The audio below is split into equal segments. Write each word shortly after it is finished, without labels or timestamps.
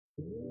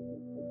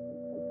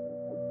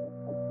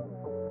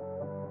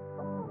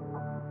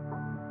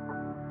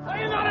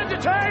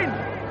entertained?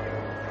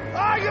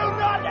 Are you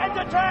not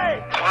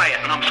entertained?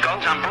 Quiet,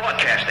 numbskulls, I'm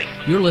broadcasting.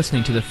 You're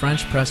listening to the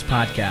French Press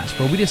Podcast,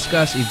 where we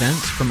discuss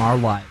events from our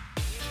lives.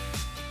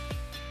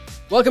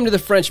 Welcome to the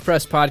French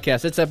Press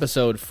Podcast. It's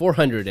episode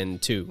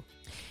 402.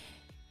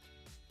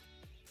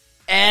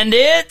 And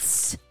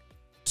it's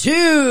Tuesday,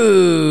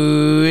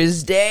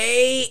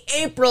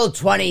 April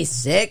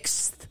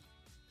 26th,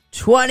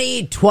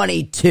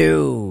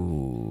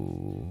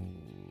 2022.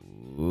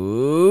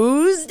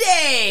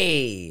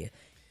 Tuesday,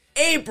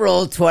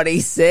 April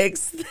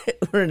 26th.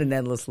 We're in an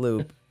endless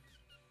loop.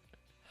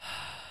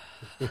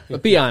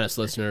 But be honest,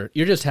 listener.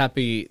 You're just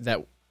happy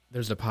that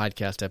there's a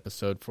podcast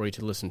episode for you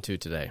to listen to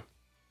today.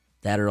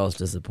 That or else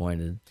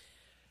disappointed.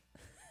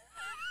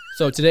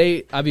 So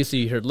today, obviously,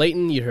 you heard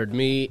Leighton, you heard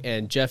me,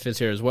 and Jeff is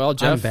here as well.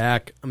 Jeff?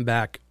 I'm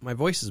back. My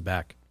voice is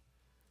back.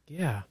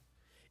 Yeah.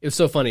 It was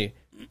so funny.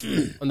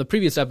 On the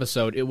previous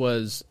episode, it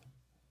was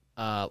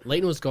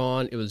Leighton was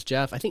gone. It was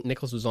Jeff. I think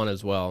Nicholas was on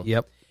as well.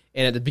 Yep.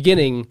 And at the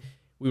beginning,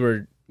 we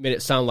made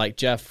it sound like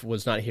Jeff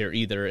was not here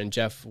either, and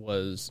Jeff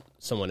was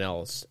someone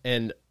else.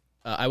 And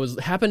I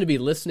happened to be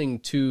listening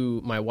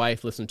to my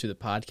wife listen to the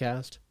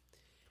podcast,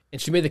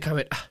 and she made the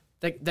comment,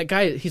 that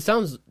guy, he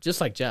sounds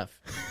just like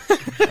Jeff.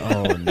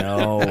 Oh,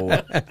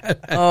 no.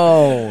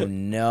 Oh,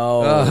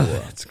 no.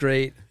 That's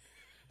great.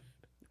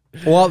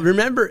 Well,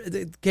 remember,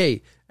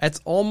 okay, that's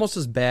almost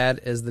as bad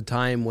as the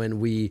time when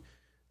we,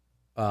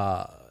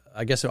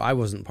 I guess I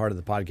wasn't part of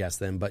the podcast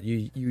then, but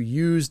you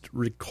used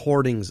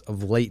recordings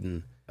of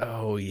Leighton.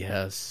 Oh,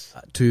 yes.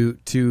 To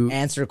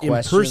answer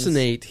questions.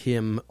 Impersonate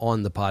him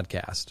on the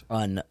podcast.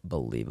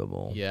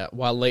 Unbelievable. Yeah,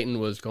 while Leighton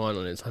was gone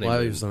on his honeymoon.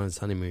 While he was on his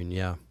honeymoon,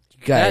 yeah.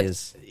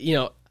 Guys.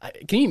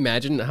 Can you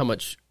imagine how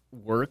much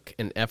work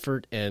and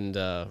effort and,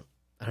 I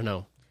don't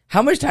know.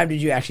 How much time did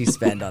you actually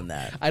spend on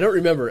that? I don't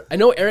remember. I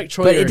know Eric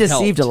Troyer But it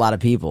deceived helped. a lot of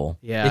people.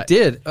 Yeah. It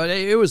did.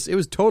 It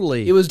was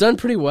totally... It was done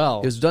pretty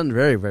well. It was done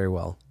very, very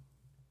well.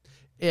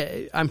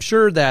 I'm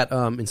sure that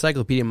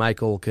Encyclopedia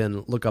Michael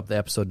can look up the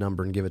episode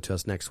number and give it to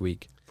us next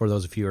week for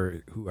those of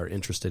you who are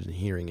interested in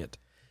hearing it.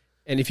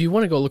 And if you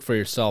want to go look for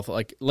yourself,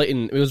 like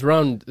Leighton, it was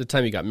around the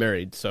time you got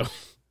married. So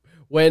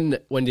when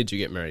did you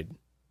get married?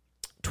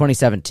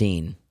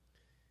 2017.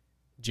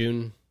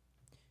 June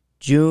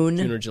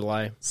June or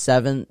July?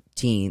 17th,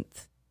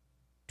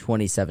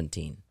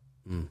 2017.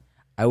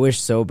 I wish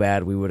so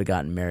bad we would have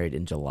gotten married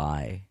in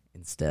July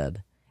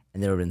instead.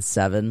 And there would have been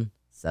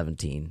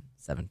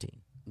 7/17/17.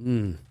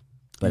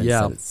 But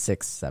instead it's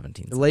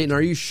 6/17. Leighton,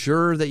 are you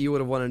sure that you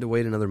would have wanted to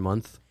wait another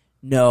month?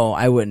 No,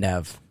 I wouldn't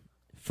have.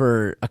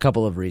 For a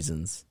couple of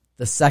reasons.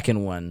 The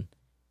second one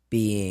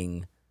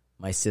being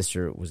my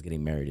sister was got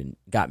married in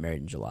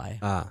July.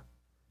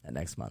 That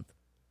next month.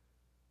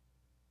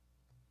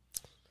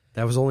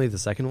 That was only the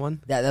second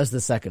one? That was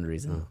the second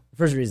reason. The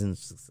first reason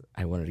is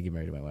I wanted to get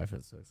married to my wife. I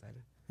was so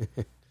excited.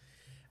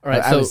 All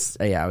right, I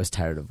was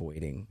tired of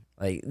waiting.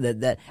 Like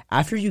that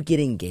after you get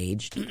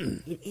engaged,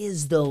 it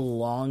is the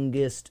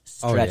longest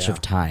stretch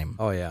of time.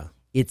 Oh yeah.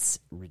 It's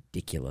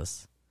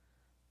ridiculous.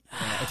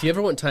 If you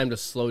ever want time to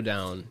slow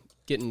down,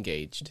 get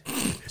engaged.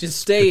 Just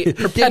stay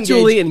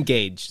perpetually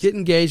engaged. Get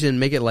engaged and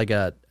make it like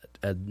a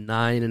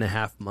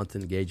 9.5 month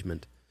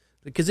engagement.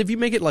 Because if you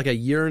make it like a 1.5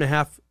 year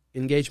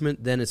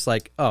engagement, then it's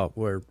like, oh,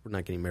 we're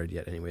not getting married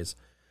yet anyways.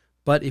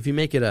 But if you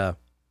make it like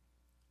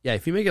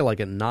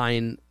a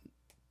 9-10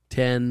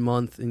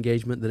 month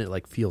engagement, then it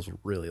like feels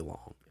really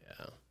long.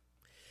 Yeah.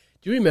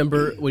 Do you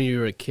remember when you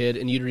were a kid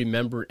and you'd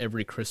remember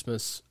every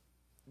Christmas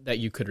that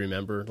you could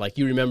remember? Like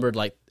you remembered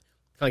like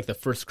kind of like the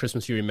first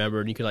Christmas you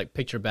remembered, and you could like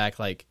picture back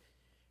like,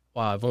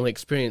 wow, I've only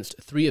experienced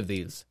 3 of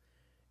these.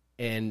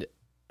 And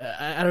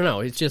I don't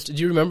know. It's just,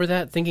 do you remember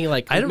that? Thinking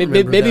like, I don't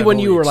remember maybe that. when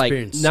I've you were only like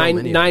experienced so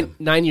many of them.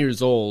 9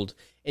 years old,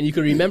 and you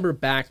could remember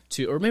back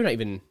to, or maybe not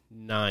even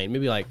 9,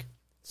 maybe like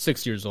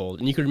 6 years old,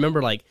 and you could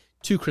remember like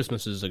 2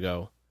 Christmases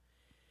ago.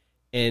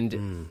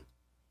 And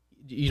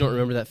you don't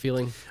remember that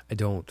feeling? I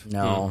don't.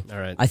 No. All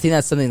right. I think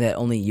that's something that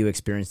only you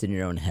experienced in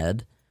your own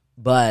head.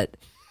 But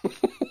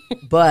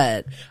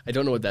I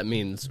don't know what that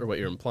means or what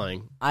you're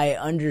implying. I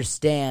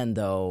understand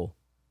though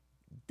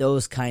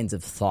those kinds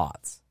of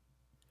thoughts.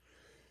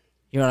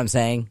 You know what I'm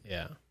saying?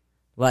 Yeah.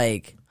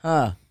 Like,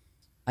 I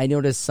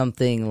noticed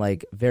something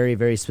like very,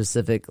 very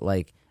specific,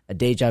 like a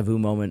deja vu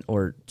moment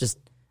or just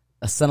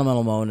a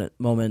sentimental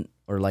moment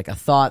or like a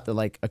thought that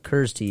like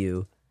occurs to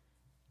you,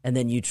 and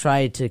then you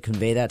try to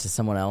convey that to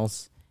someone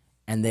else,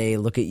 and they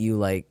look at you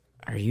like,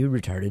 are you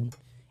retarded?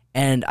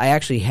 And I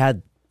actually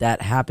had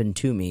that happen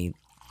to me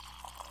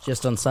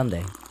just on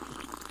Sunday.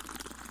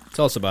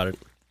 Tell us about it.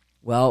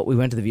 Well, we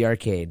went to the VR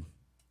arcade.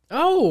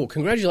 Oh,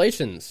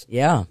 congratulations.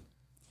 Yeah.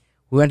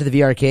 We went to the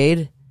VR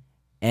arcade,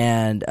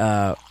 and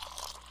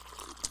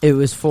it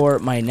was for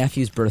my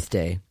nephew's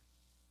birthday.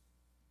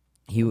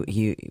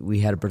 We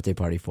had a birthday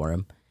party for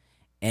him.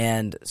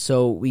 And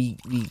so we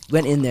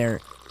went in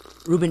there.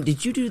 Ruben,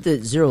 did you do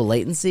the zero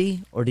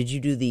latency, or did you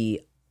do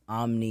the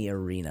Omni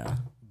Arena?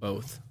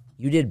 Both.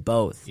 You did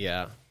both.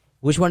 Yeah.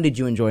 Which one did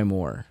you enjoy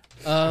more?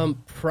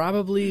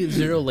 Probably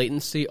zero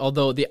latency.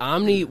 Although the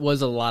Omni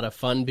was a lot of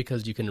fun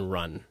because you can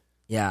run.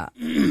 Yeah.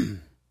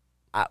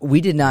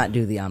 We did not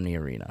do the Omni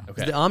Arena.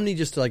 Okay. Is the Omni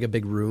just like a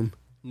big room?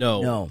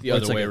 No. The Or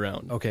other it's like way a-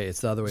 around. Okay,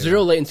 it's the other way Zero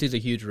around. latency is a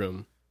huge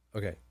room.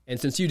 Okay. And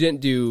since you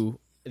didn't do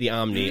the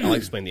Omni, I'll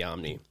explain the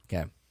Omni.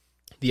 Okay.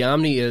 The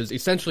Omni is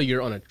essentially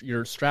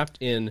you're strapped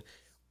in,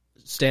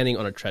 standing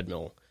on a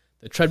treadmill.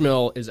 The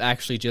treadmill is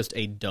actually just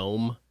a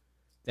dome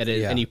that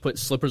is, Yeah. and you put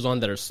slippers on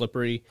that are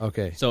slippery.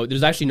 Okay. So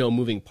there's actually no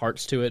moving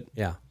parts to it.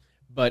 Yeah.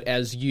 But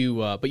as you,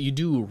 but you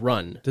do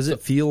run. Does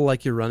it feel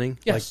like you're running?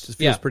 Yes. Like, it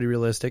feels Yeah. pretty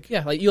realistic?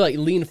 Yeah, like you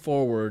lean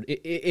forward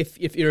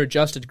if you're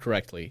adjusted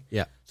correctly.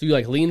 Yeah. So you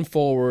lean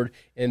forward,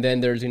 and then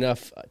there's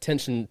enough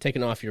tension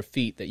taken off your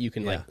feet that you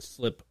can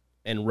slip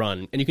and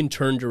run, and you can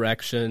turn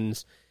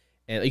directions,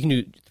 and you can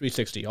do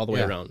 360 all the way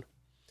Yeah. around.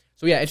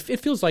 So yeah, it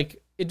feels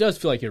like it does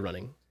feel like you're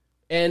running,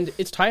 and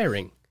it's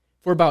tiring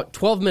for about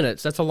 12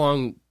 minutes. That's how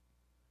long,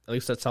 at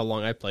least that's how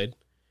long I played.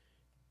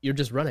 You're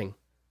just running.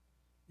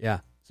 Yeah.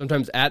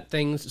 Sometimes at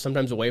things,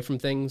 sometimes away from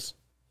things,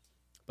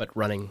 but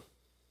running.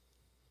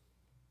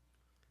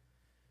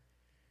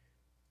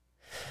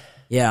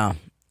 Yeah.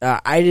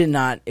 I did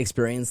not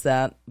experience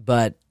that,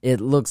 but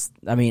it looks.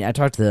 I mean, I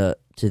talked to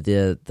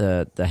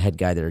the head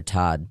guy there,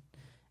 Todd,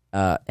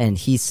 and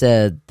he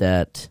said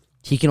that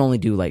he can only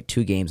do like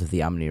 2 games of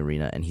the Omni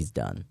Arena, and he's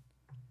done.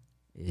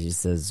 He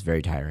just says it's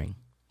very tiring.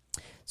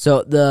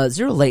 So the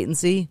zero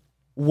latency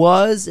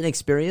was an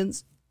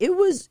experience. It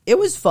was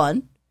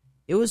fun.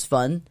 It was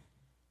fun,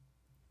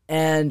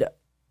 and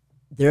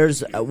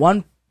there's at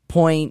one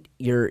point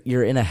you're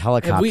in a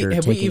helicopter. Have we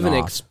taking even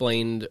off.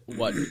 explained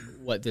what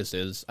this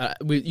is?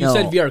 You No.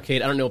 said VRcade.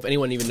 I don't know if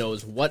anyone even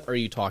knows. What are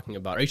you talking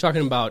about? Are you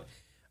talking about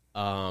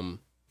are you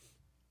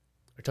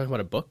talking about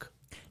a book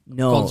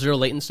No, called Zero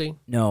Latency?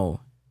 no.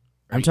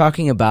 I'm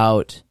talking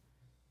about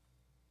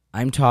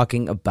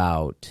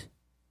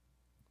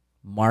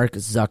Mark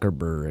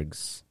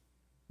Zuckerberg's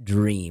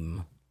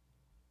dream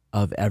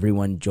of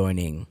everyone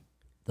joining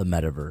the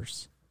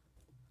metaverse.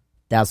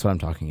 That's what I'm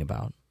talking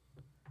about.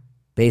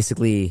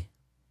 Basically,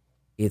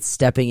 it's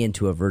stepping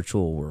into a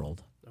virtual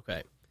world.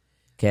 Okay.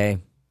 Okay.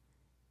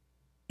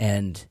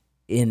 And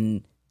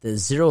in the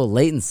zero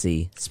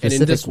latency And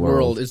specific in this world,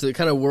 world, is the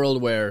kind of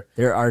world where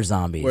there are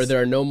zombies.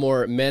 there are no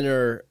more men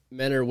are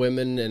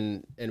women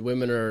and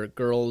women are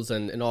girls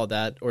and all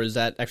that, or is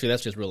that actually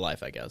that's just real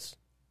life? I guess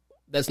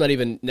that's not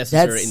even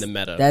necessary in the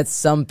meta. That's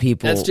some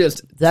people.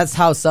 That's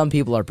how some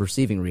people are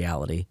perceiving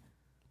reality.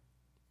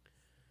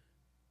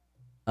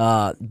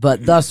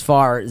 But thus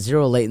far,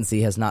 zero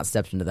latency has not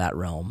stepped into that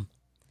realm.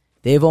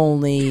 They've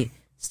only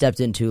stepped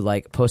into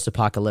like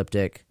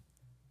post-apocalyptic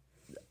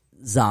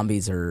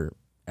zombies are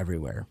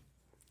everywhere.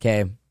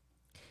 Okay.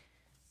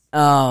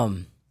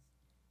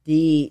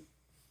 The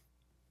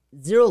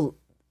zero.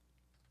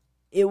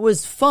 It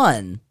was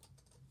fun.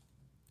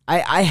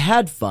 I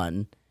had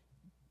fun,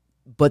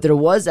 but there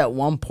was at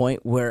one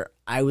point where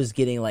I was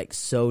getting like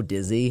so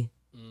dizzy.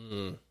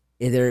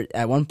 Either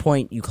at one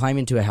point you climb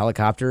into a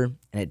helicopter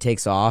and it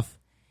takes off,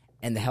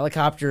 and the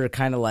helicopter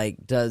kind of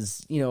like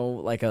does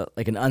like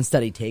an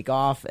unsteady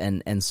takeoff,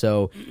 and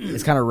so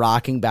it's kind of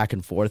rocking back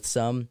and forth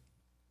some,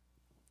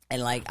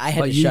 and like I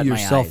had But to you shut my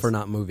yourself eyes. are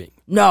not moving.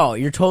 No,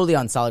 you're totally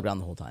on solid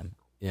ground the whole time.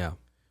 Yeah.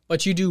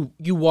 but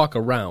you walk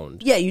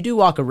around. Yeah, you do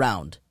walk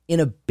around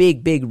in a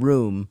big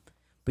room,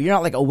 but you're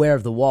not like aware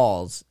of the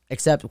walls,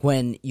 except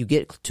when you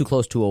get too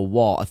close to a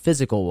wall, a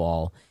physical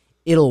wall,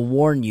 it'll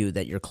warn you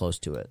that you're close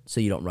to it so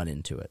you don't run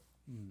into it.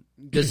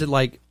 Does it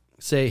like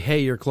say,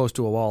 hey, you're close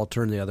to a wall,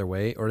 turn the other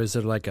way? Or is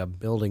it like a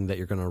building that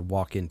you're going to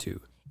walk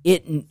into?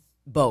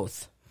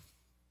 Both.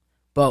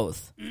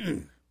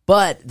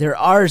 But there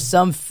are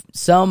some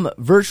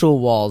virtual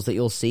walls that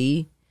you'll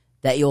see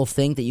that you'll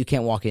think that you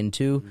can't walk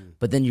into,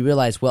 but then you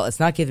realize, well, it's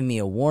not giving me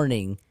a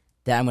warning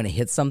that I'm going to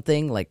hit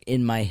something like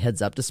in my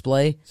heads-up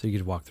display. So you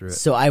could walk through it.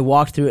 So I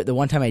walked through it the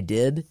one time I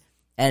did,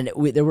 and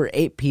there were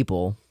 8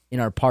 people in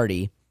our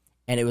party,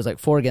 and it was like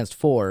 4 against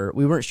 4.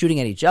 We weren't shooting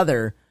at each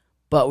other,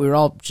 but we were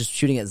all just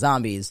shooting at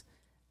zombies.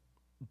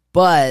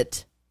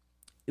 But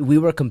we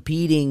were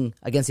competing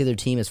against the other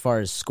team as far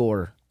as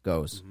score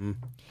goes. Mm-hmm.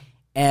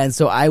 And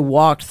so I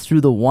walked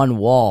through the one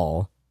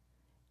wall,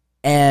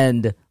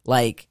 and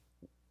like,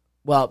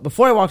 well,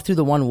 before I walked through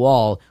the one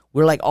wall,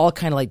 we're like all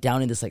kind of like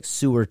down in this like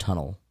sewer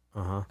tunnel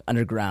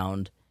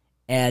underground,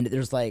 and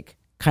there's like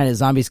kind of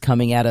zombies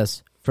coming at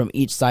us from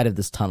each side of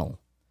this tunnel.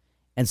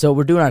 And so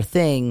we're doing our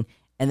thing,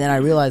 and then I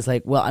realized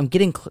like, well, I'm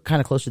getting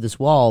kind of close to this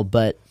wall,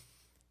 but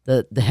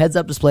the heads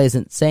up display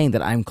isn't saying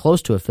that I'm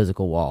close to a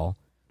physical wall.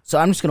 So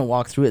I'm just going to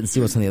walk through it and see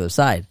what's on the other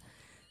side.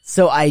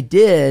 So I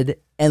did,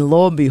 and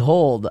lo and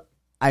behold,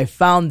 I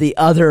found the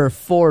other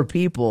 4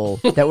 people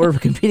that we're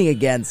competing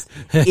against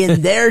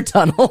in their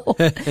tunnel.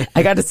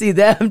 I got to see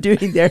them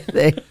doing their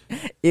thing.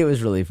 It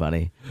was really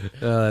funny.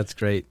 Oh, that's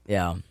great.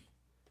 Yeah.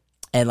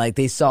 And like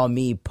they saw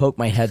me poke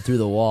my head through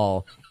the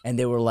wall, and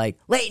they were like,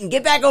 "Leighton,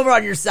 get back over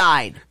on your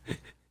side."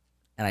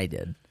 And I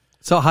did.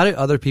 So how do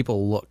other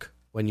people look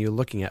when you're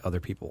looking at other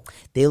people?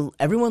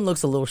 Everyone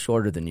looks a little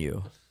shorter than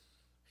you.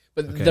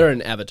 But Okay. they're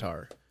an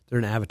avatar. They're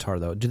an avatar,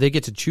 though. Do they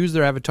get to choose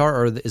their avatar,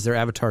 or is their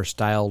avatar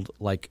styled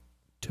like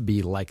to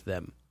be like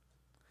them?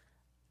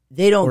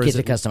 They don't Or get is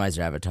to it- customize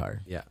their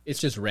avatar. Yeah. It's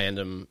just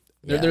random.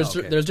 Yeah,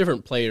 There's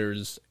different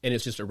players, and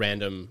it's just a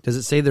random. Does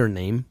it say their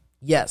name?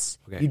 Yes,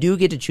 Okay. you do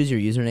get to choose your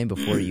username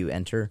before you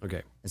enter.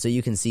 Okay. And so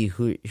you can see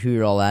who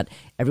you're all at.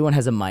 Everyone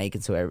has a mic,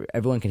 and so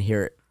everyone can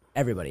hear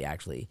everybody.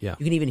 Actually, Yeah.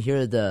 you can even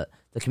hear the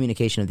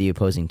communication of the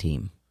opposing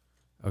team.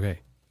 Okay.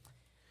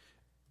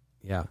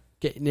 Yeah.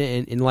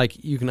 And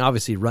like, you can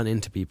obviously run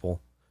into people.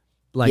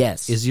 Like,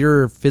 Yes. is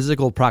your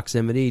physical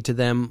proximity to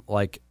them,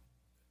 like,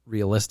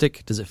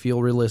 realistic? Does it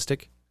feel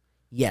realistic?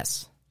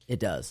 Yes, it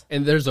does.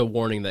 And there's a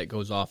warning that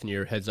goes off in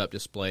your heads-up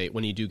display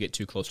when you do get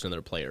too close to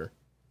another player.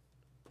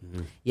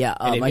 Yeah,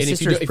 And my if you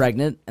sister's do- if-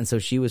 pregnant, and so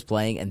she was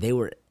playing, and they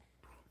were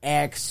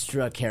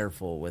extra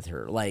careful with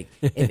her. Like,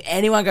 if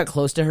anyone got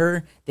close to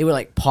her, they would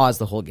like pause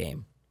the whole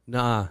game.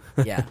 Nah.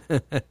 Yeah,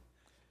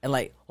 and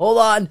like, hold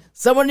on,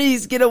 someone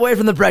needs to get away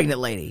from the pregnant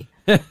lady.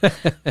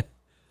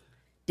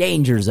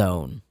 Danger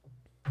zone.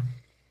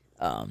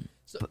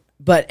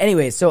 But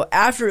anyway, so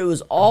after it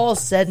was all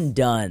said and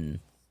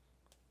done,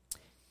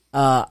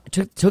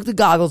 took the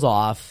goggles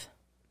off,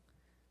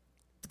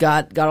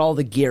 got all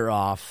the gear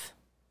off,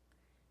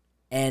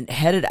 and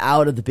headed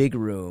out of the big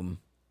room.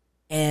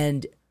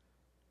 And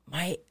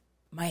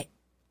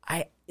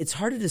it's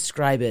hard to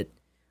describe it,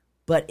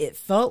 but it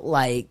felt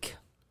like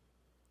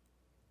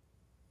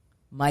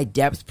my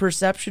depth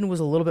perception was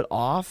a little bit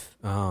off,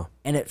 Oh.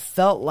 and it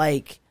felt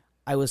like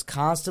I was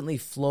constantly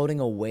floating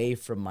away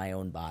from my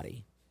own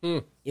body.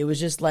 It was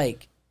just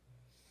like,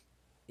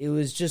 it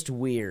was just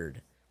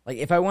weird. Like,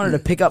 if I wanted to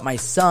pick up my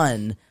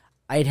son,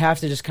 I'd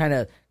have to just kind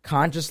of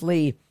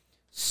consciously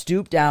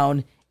stoop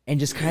down and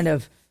just kind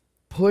of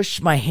push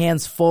my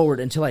hands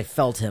forward until I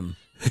felt him.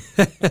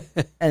 And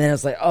then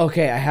it's like,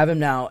 okay, I have him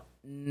now.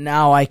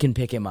 Now I can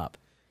pick him up.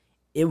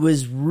 It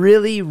was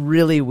really,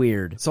 really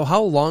weird. So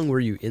how long were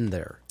you in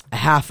there? A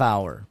half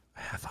hour. A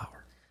half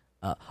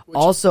hour.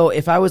 Also,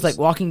 if I was like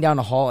walking down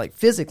a hall, like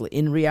physically,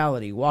 in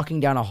reality,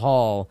 walking down a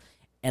hall,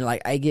 and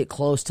like I get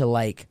close to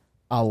like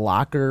a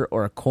locker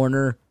or a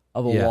corner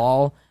of a Yeah.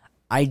 wall,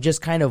 I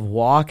just kind of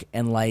walk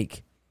and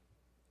like,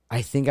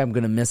 I think I'm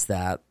going to miss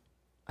that.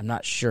 I'm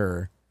not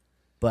sure.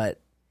 But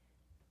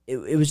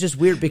it was just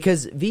weird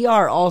because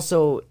VR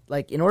also,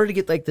 like, in order to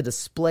get like the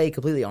display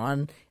completely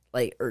on,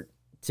 like, or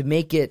to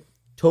make it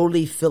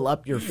totally fill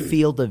up your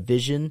field of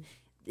vision,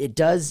 it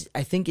does,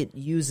 I think it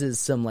uses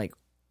some like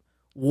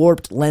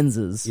warped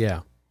lenses.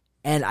 Yeah.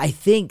 And I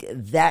think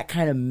that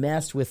kind of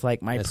messed with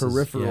like my Messes,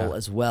 peripheral yeah.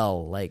 as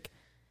well. Like,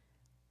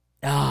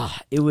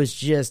 it was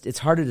just, it's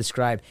hard to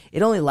describe.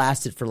 It only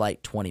lasted for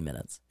like 20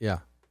 minutes, Yeah.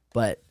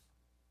 but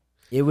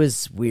it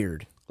was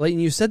weird. Clayton,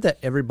 you said that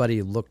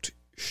everybody looked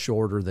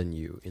shorter than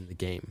you in the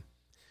game.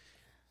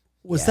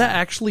 Was Yeah. that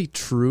actually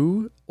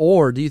true?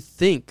 Or do you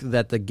think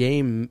that the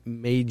game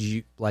made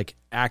you, like,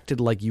 acted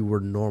like you were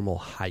normal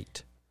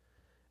height?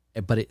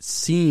 But it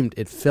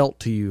felt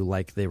to you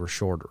like they were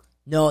shorter.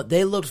 No,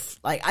 they looked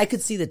like I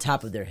could see the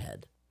top of their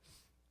head.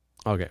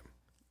 Okay.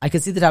 I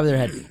could see the top of their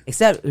head.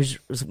 Except, there's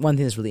one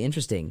thing that's really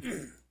interesting.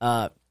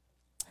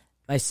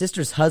 My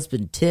sister's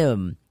husband,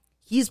 Tim,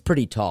 he's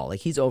pretty tall. Like,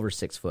 he's over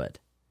 6 foot.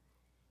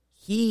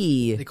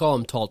 They call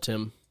him Tall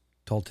Tim.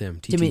 Told Tim.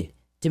 TT.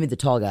 Timmy the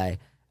tall guy.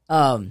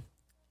 And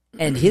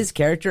his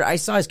character, I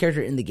saw his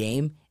character in the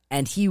game,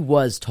 and he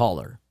was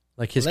taller.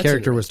 Like, his Well, that's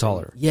character was interesting.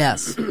 taller.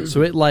 Yes.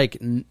 So it,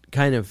 like,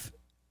 kind of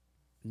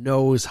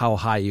knows how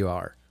high you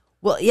are.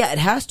 Well, yeah, it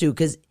has to,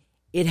 because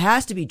it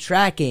has to be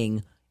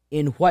tracking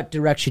in what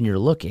direction you're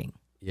looking.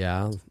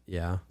 Yeah.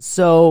 Yeah.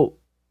 So,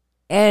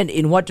 and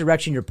in what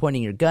direction you're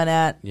pointing your gun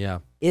at. Yeah.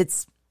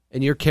 It's,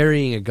 And you're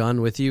carrying a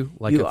gun with you?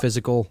 Like You a are-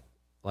 physical?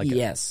 Like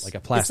yes. like a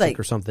It's plastic like-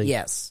 or something?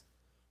 Yes.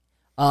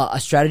 A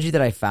strategy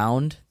that I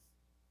found,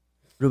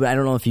 Ruben, I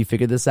don't know if you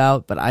figured this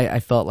out, but I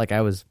felt like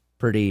I was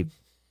pretty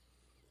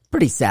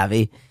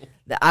savvy.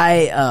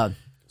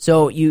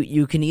 So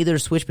you can either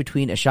switch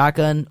between a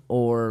shotgun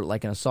or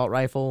like an assault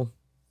rifle,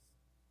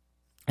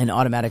 an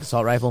automatic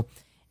assault rifle.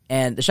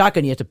 And the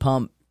shotgun, you have to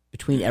pump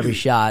between every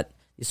shot.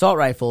 The assault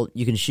rifle,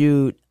 you can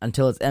shoot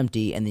until it's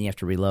empty, and then you have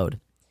to reload.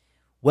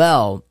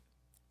 Well,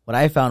 what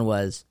I found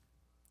was,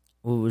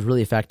 what was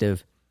really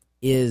effective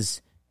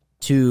is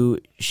to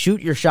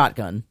shoot your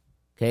shotgun,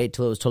 okay,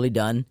 till it was totally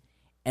done.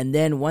 And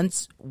then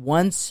once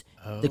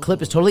the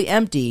clip is totally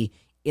empty,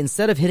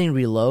 instead of hitting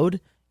reload,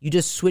 you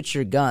just switch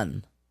your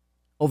gun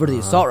over to the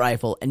assault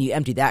rifle and you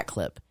empty that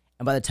clip.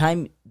 And by the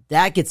time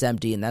that gets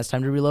empty and that's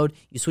time to reload,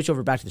 you switch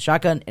over back to the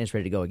shotgun and it's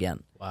ready to go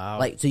again. Wow.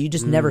 Like, so you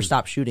just never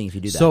stop shooting if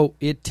you do that. So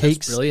it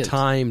takes brilliant.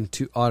 time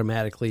to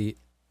automatically.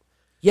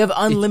 you have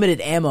unlimited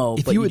ammo,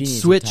 If but you you would do need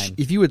some switch, time.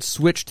 if you would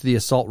switch to the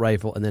assault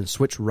rifle and then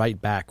switch right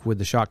back, would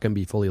the shotgun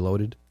be fully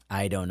loaded?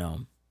 I don't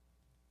know.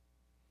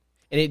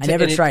 And it, I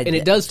never and it- tried and the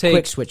it does take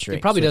quick switch It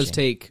rate- probably does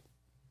switching. take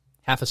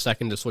half a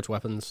second to switch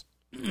weapons.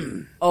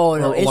 Oh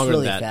no, Or it's longer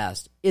than really that.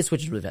 fast. It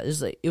switches really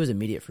fast. It was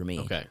immediate for me.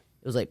 Okay.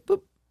 It was like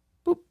boop,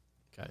 boop.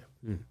 Okay.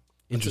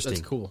 Interesting.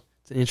 That's cool.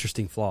 It's an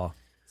interesting flaw.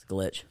 It's a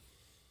glitch.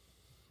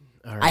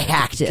 I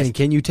hacked it.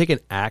 Can you take an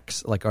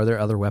axe? Like, are there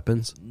other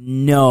weapons?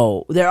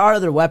 No, there are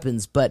other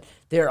weapons, but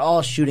they're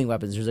all shooting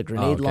weapons. There's a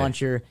grenade okay.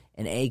 launcher,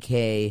 an AK,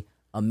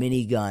 a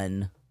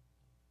minigun.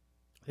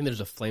 I think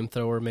there's a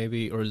flamethrower,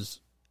 maybe, or is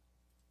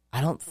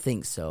I don't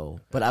think so,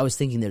 but I was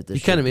thinking that It'd be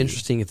kind of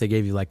interesting if they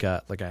gave you like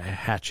a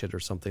hatchet or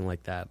something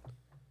like that.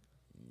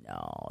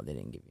 No, they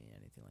didn't give me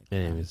anything like that.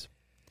 Anyways,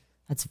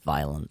 That's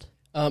violent.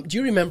 Do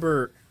you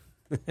remember?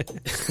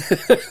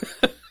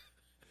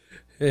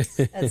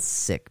 That's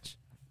sick.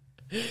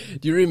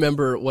 Do you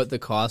remember what the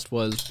cost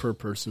was per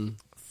person?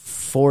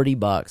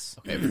 $40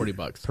 Okay,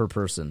 $40 per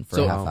person for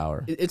So- a half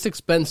hour. It's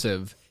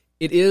expensive.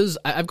 It is.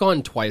 I've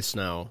gone twice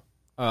now.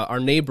 Our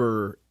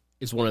neighbor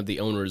is one of the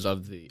owners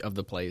of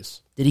the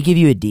place. Did he give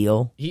you a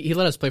deal? He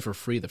let us play for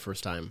free the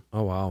first time.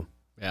 oh wow,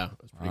 Yeah,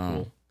 it was pretty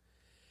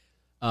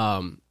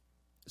cool.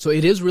 So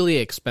it is really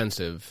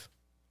expensive.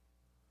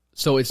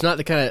 So it's not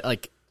the kind of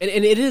like, and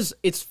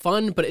it's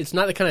fun, but it's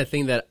not the kind of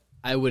thing that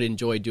I would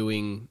enjoy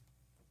doing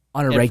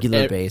On a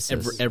regular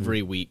basis.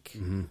 every week.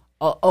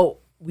 Oh,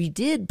 we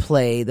did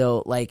play,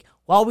 though, like,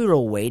 while we were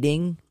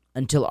waiting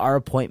until our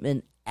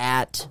appointment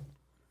at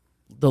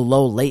the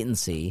low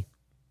latency,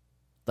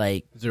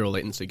 like, Zero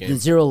latency the game.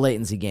 zero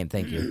latency game,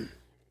 thank you.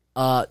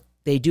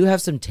 They do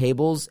have some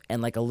tables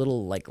and, like, a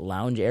little, like,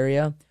 lounge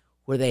area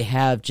where they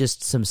have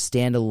just some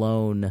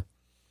standalone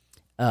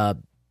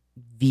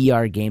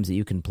VR games that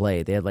you can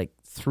play. They have, like,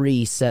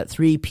 three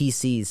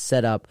PCs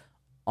set up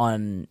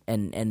on,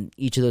 and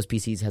each of those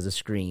PCs has a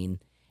screen,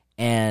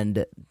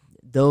 and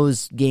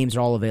those games are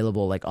all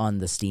available like on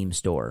the Steam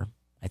store,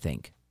 I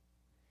think.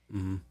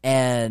 Mm-hmm.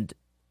 And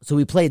so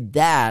we played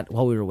that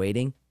while we were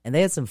waiting, and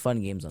they had some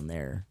fun games on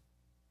there.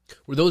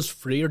 Were those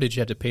free, or did you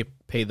have to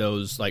pay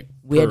those like?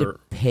 We had to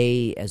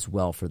pay as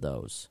well for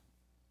those.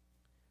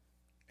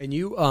 and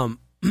you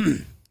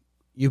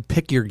you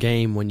pick your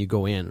game when you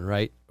go in,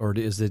 right? Or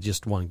is it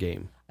just one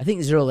game? I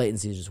think zero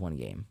latency is just one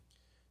game.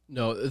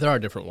 No, there are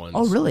different ones.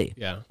 Oh, really?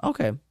 Yeah,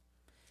 Okay.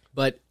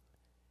 but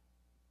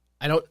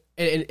I don't.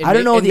 And I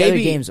don't know and the other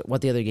maybe- games.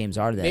 What the other games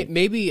are then?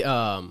 Maybe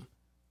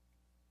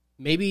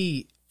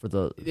For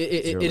the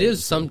it zero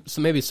is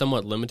latency. maybe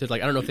somewhat limited.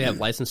 Like I don't know if they have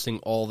licensing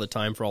all the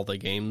time for all the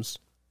games,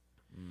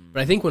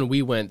 but I think when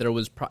we went, there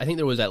was I think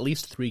there was at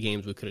least 3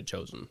 games we could have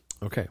chosen,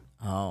 Okay.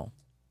 Oh,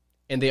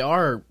 and they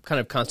are kind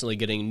of constantly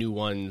getting new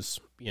ones.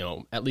 You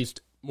know, at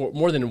least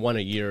more than one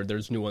a year.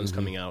 There's new ones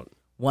coming out.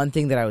 one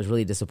thing that I was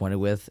really disappointed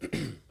with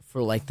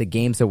for like the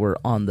games that were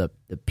on the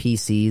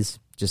PCs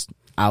just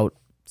out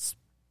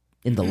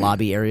in the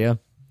lobby area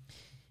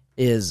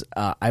is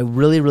I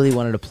really, really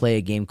wanted to play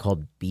a game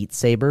called Beat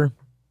Saber.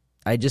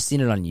 I just seen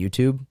it on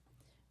YouTube,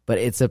 but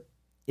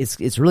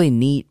it's really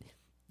neat.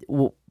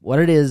 What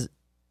it is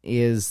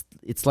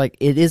it's like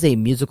it is a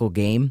musical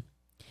game,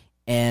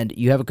 and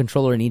you have a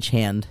controller in each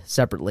hand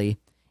separately,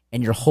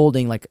 and you're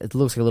holding like it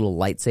looks like a little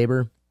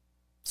lightsaber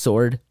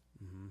sword,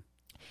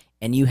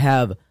 and you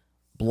have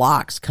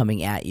blocks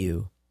coming at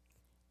you,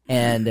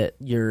 and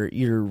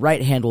your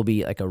right hand will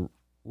be like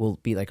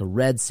a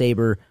red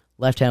saber,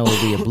 left hand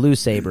will be a blue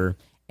saber,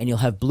 and you'll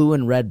have blue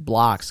and red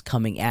blocks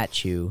coming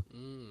at you.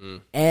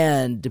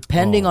 And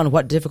depending on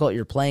what difficult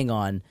you're playing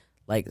on,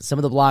 like some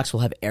of the blocks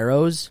will have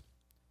arrows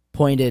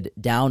pointed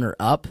down or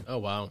up, Oh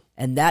wow!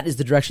 and that is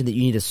the direction that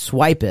you need to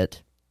swipe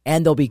it,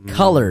 and they'll be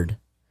colored.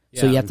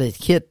 So Yeah. you have to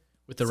hit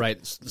With the right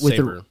with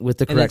saber. the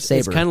And correct it's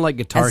saber. kind of like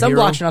Guitar and some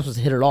Hero. blocks you're not supposed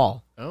to hit at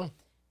all. Oh,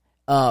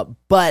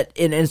 But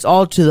and it's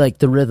all to like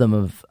the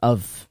rhythm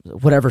of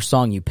whatever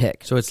song you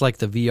pick. So it's like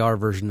the VR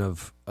version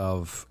of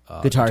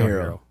Guitar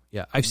Hero.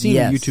 Yeah, I've seen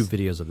Yes. YouTube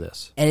videos of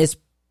this. And it's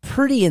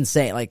pretty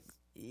insane. Like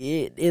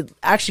it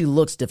actually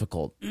looks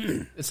difficult.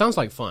 it sounds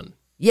like fun.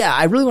 Yeah,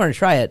 I really want to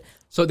try it.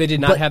 So they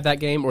did not But- have that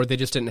game, or they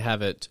just didn't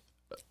have it.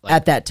 Like,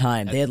 At that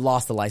time, they had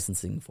lost the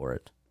licensing for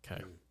it.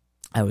 okay.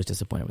 I was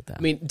disappointed with that.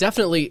 I mean,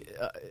 definitely,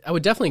 I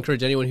would definitely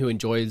encourage anyone who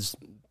enjoys,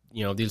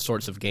 these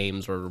sorts of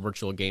games or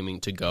virtual gaming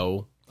to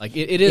go. Like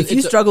it is. if you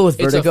it's a- struggle with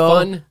it's a vertigo,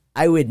 fun.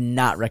 I would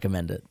not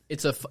recommend it.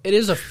 It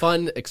is a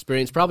fun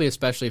experience, probably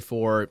especially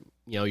for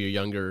your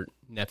younger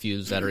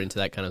nephews that are into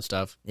that kind of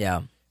stuff.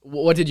 Yeah.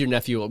 What did your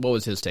nephew? What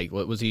was his take?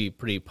 Was he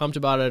pretty pumped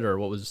about it, or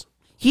what was?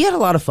 He had a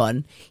lot of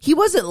fun. He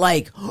wasn't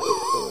like,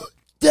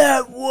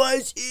 that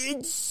was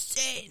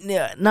insane.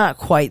 No, not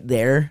quite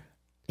there.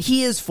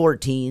 He is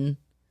 14.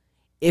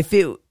 If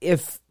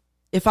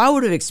I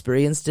would have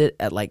experienced it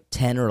at like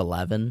 10 or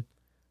 11,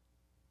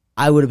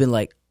 I would have been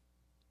like,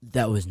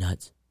 that was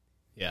nuts.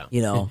 Yeah.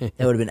 That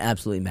would have been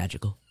absolutely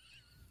magical.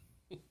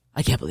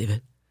 I can't believe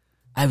it.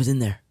 I was in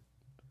there.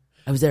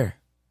 I was there.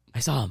 I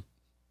saw him.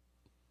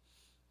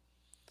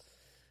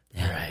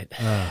 All right.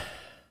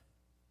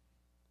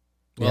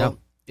 Well,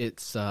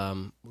 it's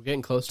we're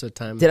getting close to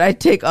time. Did I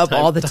take up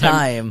all the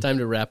time? Time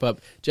to wrap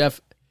up. Jeff,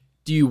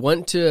 do you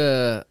want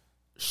to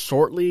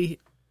shortly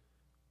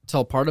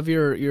tell part of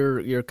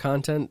your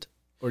content,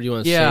 or do you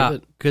want to Yeah, save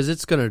it? because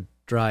it's gonna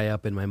dry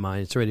up in my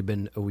mind. It's already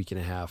been a week and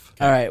a half.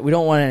 All right. We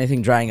don't want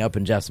anything drying up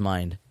in Jeff's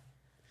mind.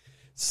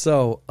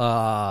 So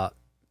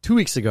 2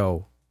 weeks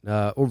ago,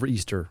 over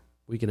Easter,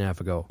 week and a half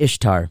ago,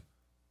 Ishtar.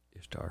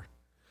 Ishtar.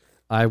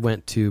 I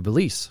went to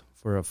Belize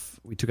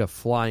we took a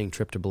flying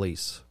trip to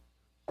Belize.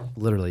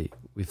 Literally,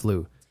 we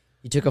flew.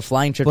 You took a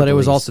flying trip, But to it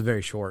was Belize. also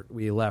very short.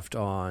 We left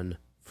on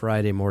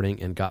Friday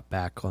morning and got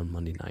back on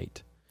Monday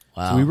night.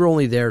 Wow. So we were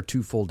only there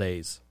 2 full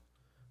days.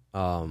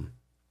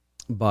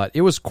 But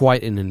it was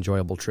quite an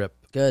enjoyable trip.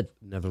 Good.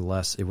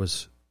 Nevertheless, it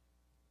was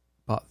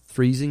about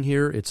freezing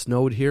here. It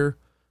snowed here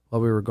while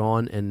we were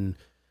gone, and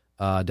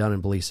down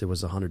in Belize it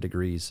was 100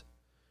 degrees.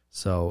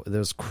 So there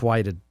was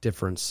quite a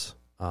difference.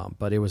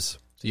 But it was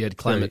So you had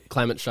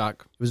climate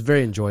shock. it was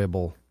very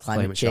enjoyable.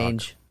 Climate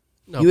change. shock.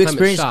 No, You climate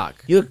experienced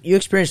shock. you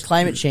experienced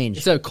climate change.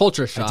 It's a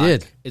culture shock.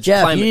 did. It's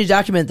Jeff, climate. you need to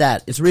document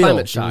that. It's real.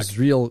 climate It shock. was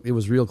real. It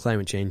was real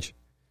climate change.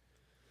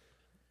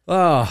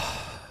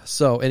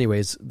 So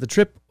anyways, the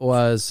trip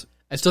was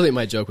I still think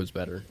my joke was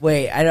better.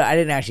 Wait, I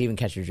didn't actually even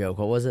catch your joke.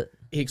 What was it?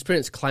 He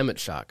experienced climate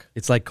shock.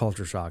 it's like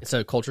culture shock. It's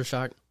a culture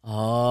shock.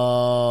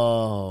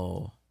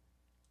 Oh.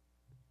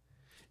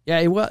 Yeah,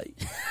 it was.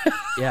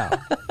 Yeah.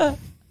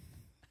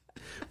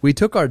 We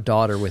took our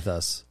daughter with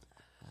us,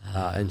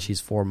 and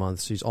she's 4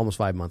 months. She's almost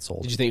 5 months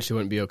old. Did you think she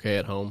wouldn't be okay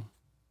at home?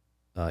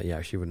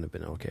 Yeah, she wouldn't have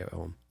been okay at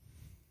home.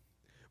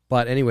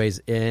 But anyways,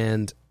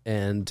 and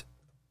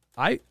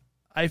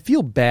I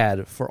feel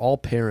bad for all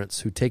parents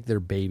who take their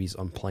babies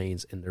on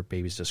planes and their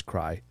babies just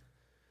cry.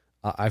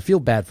 I feel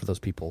bad for those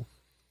people.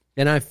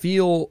 And I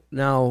feel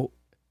now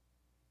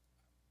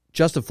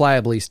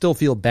justifiably still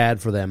feel bad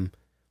for them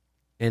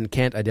and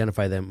can't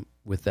identify them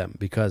with them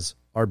because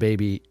our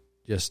baby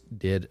just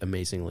did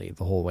amazingly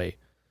the whole way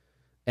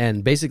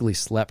and basically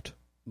slept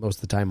most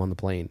of the time on the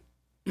plane.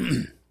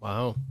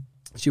 Wow.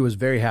 She was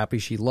very happy.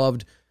 She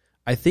loved,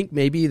 I think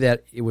maybe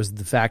that it was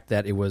the fact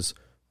that it was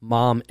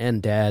mom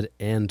and dad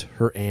and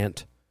her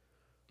aunt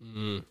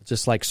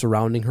just like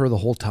surrounding her the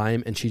whole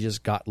time, and she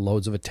just got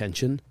loads of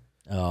attention.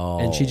 Oh.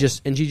 And she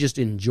just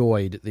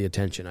enjoyed the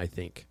attention, I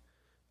think.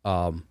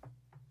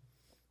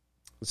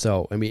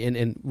 So I mean,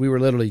 and we were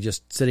literally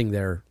just sitting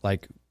there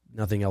like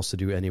nothing else to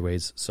do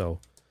anyways. So,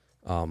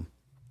 you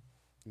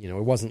know,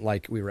 it wasn't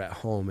like we were at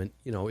home, and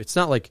you know, it's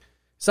not like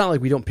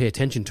we don't pay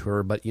attention to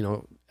her, but you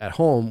know, at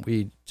home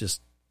we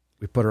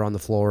put her on the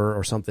floor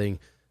or something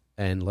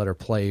and let her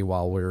play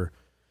while we're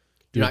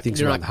doing things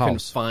you're around not the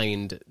house.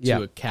 confined Yeah.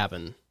 to a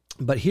cabin.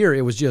 But here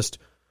it was just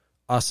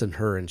us and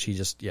her, and she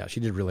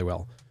did really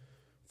well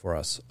for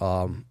us.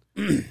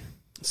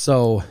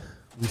 So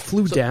we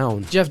flew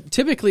down. Jeff,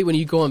 typically when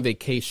you go on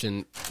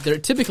vacation, there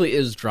typically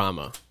is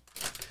drama.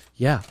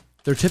 Yeah,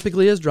 there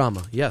typically is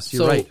drama. Yes,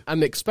 you're So right.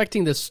 I'm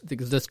expecting this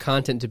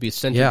content to be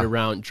centered Yeah.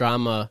 around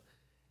drama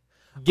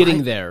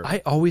getting there.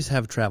 I always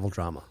have travel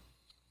drama.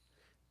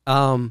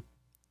 And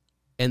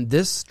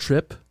this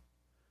trip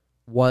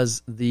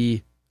was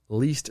the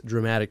least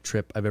dramatic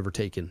trip I've ever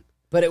taken.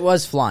 But it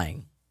was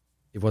flying.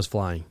 It was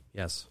flying,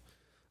 yes.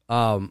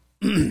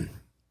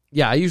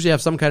 Yeah, I usually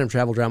have some kind of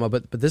travel drama,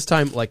 but this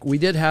time, like, we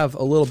did have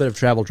a little bit of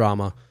travel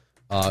drama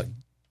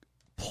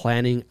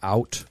planning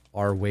out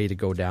our way to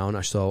go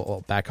down. So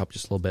I'll back up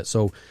just a little bit.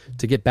 So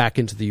to get back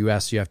into the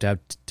U.S., you have to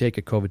take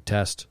a COVID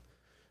test,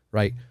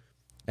 right?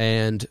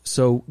 And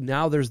so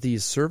now there's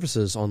these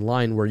services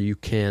online where you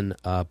can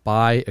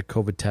buy a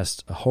COVID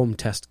test, a home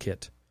test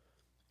kit,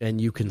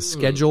 and you can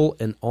schedule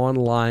an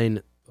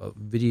online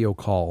video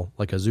call,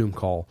 like a Zoom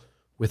call,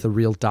 with a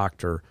real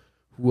doctor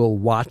who will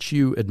watch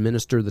you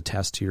administer the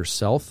test to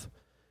yourself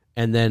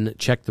and then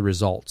check the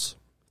results.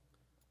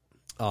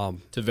 to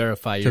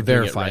verify you're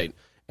doing it right.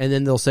 And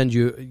then they'll send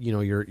you, you know,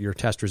 your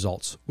test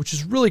results, which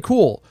is really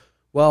cool.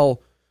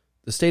 Well,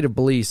 the state of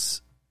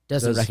Belize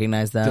Doesn't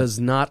recognize that. does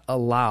not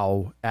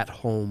allow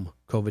at-home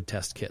COVID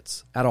test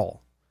kits at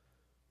all.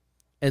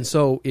 And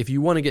so if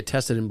you want to get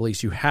tested in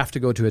Belize, you have to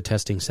go to a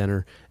testing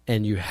center,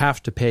 and you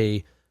have to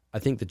pay, I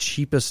think the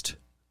cheapest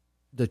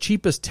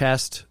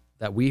test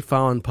that we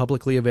found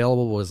publicly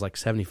available was like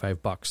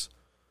 $75.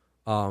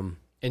 And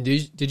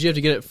did you have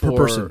to get it for Per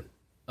person.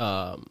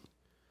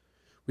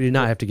 We We did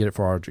not have to get it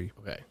for Audrey.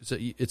 Okay. So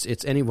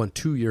it's anyone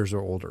 2 years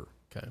or older.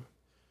 Okay.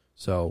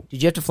 So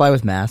Did you have to fly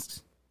with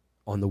masks?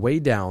 on the way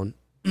down,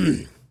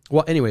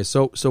 well, anyway,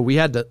 so we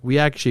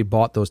actually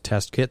bought those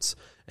test kits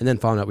and then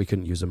found out we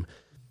couldn't use them.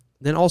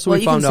 Then also Well,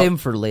 we you can found save out, them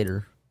for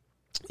later.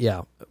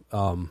 yeah,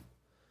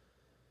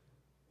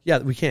 yeah,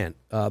 we can.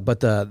 But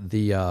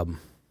the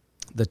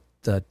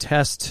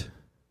test,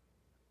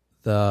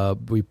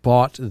 we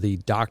bought the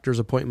doctor's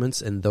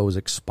appointments, and those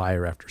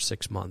expire after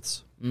 6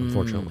 months,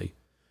 unfortunately.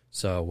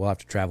 So we'll have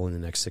to travel in the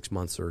next 6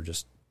 months or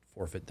just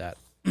forfeit that.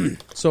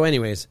 So,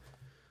 anyways,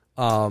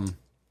 and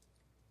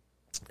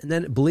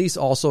then Belize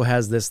also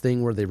has this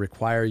thing where they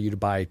require you to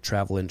buy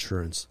travel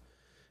insurance,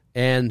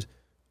 and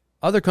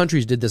other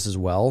countries did this as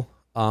well.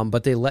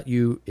 But they let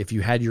you, if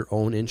you had your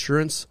own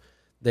insurance,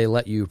 they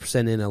let you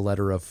send in a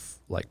letter of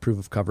like proof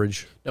of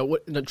coverage. No,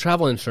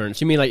 travel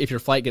insurance? You mean like if your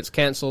flight gets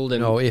canceled?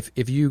 And No,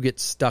 if you get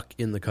stuck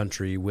in the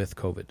country with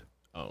COVID.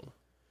 Oh.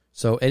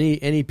 So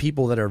any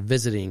people that are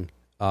visiting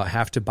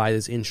have to buy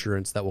this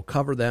insurance that will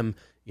cover them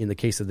in the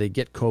case that they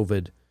get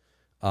COVID.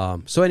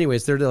 So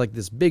anyways, they're like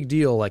this big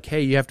deal, like,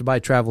 hey, you have to buy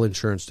travel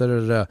insurance, da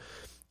da da.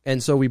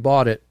 And so we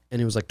bought it,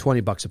 and it was like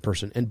 $20 a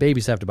person, and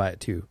babies have to buy it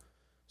too.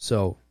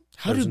 So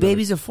How do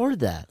babies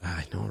afford that?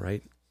 I know,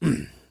 right?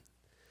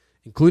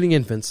 Including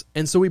infants.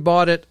 And so we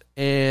bought it,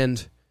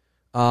 and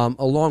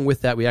along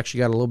with that, we actually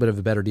got a little bit of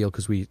a better deal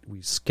because we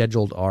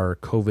scheduled our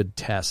COVID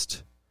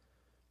test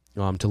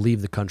to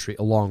leave the country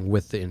along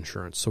with the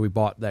insurance. So we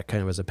bought that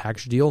kind of as a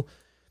package deal.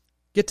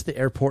 Get to the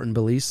airport in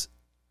Belize,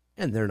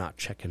 and they're not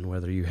checking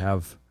whether you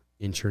have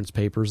insurance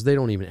papers. They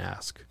don't even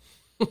ask.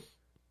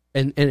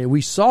 and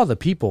we saw the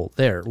people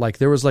there. Like,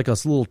 there was like a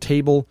little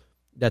table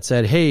that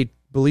said, "Hey,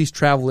 Belize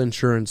travel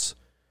insurance,"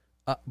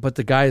 but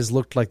the guys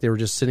looked like they were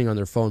just sitting on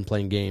their phone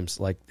playing games.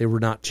 Like, they were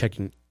not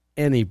checking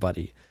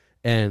anybody.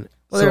 And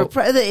Well,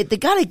 they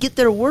got to get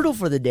their Wordle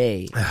for the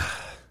day.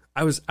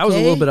 I was a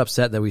little bit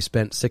upset that we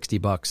spent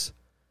 $60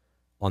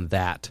 on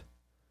that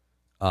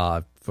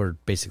for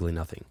basically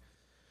nothing.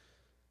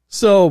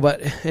 So,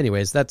 but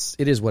anyways,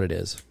 it is what it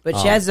is. But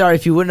chances are,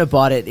 if you wouldn't have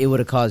bought it, it would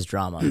have caused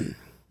drama, and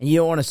you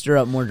don't want to stir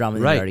up more drama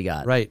than you already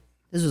got. Right.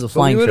 This was a But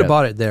flying we would trip. have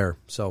bought it there.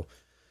 So,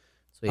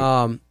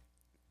 Sweet.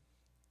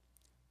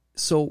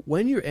 So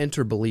when you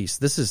enter Belize,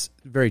 this is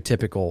very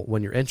typical.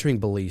 When you're entering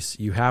Belize,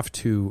 you have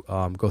to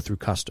go through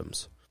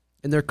customs,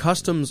 and their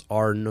customs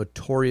are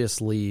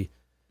notoriously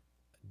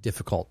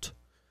difficult.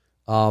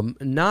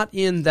 Not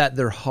in that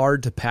they're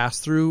hard to pass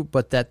through,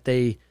 but that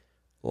they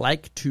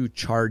like to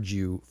charge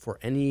you for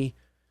any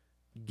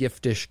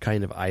giftish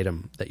kind of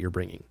item that you're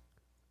bringing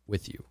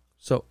with you.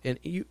 So, and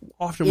you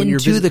often when you're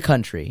Into the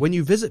country. when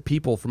you visit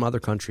people from other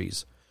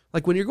countries,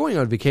 like when you're going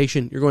on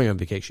vacation, you're going on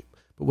vacation.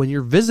 But when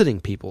you're visiting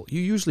people,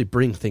 you usually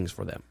bring things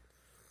for them.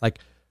 Like,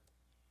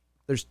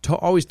 there's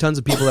always tons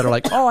of people that are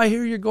like, "Oh, I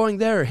hear you're going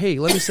there. Hey,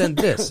 let me send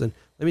this and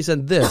let me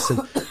send this."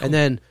 And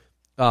then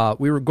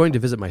we were going to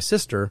visit my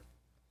sister,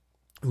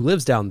 who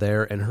lives down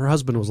there, and her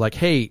husband was like,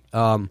 "Hey,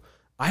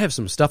 I have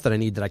some stuff that I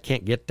need that I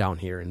can't get down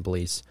here in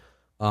Belize.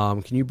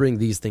 Can you bring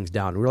these things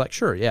down?" And we were like,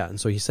 "Sure, yeah." And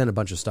so he sent a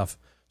bunch of stuff.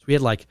 So we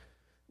had like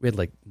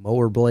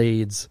mower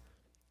blades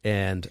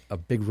and a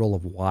big roll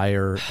of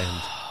wire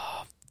and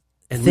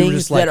we were Things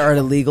just like, that are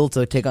illegal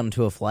to take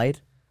onto a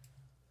flight.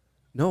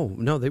 No,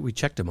 we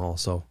checked them all.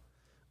 So,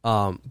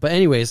 but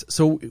anyways,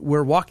 so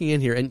we're walking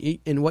in here,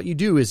 and what you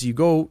do is you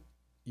go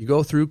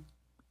through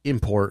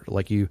import,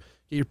 like you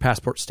get your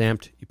passport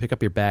stamped, you pick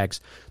up your bags,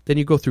 then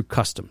you go through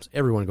customs.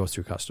 Everyone goes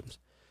through customs,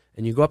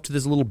 and you go up to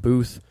this little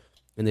booth,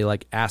 and they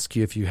like ask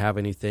you if you have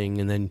anything,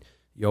 and then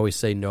you always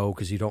say no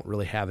because you don't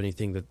really have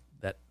anything that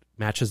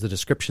matches the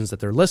descriptions that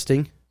they're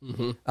listing.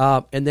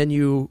 Mm-hmm. And then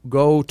you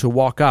go to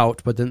walk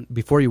out, but then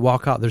before you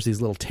walk out, there's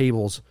these little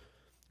tables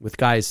with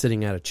guys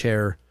sitting at a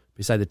chair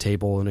beside the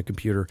table and a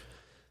computer,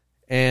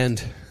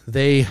 and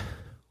they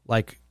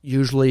like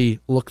usually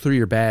look through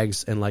your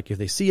bags, and like if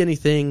they see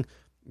anything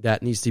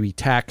that needs to be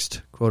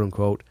taxed, quote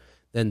unquote,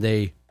 then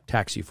they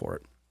tax you for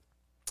it.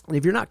 And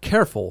if you're not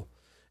careful,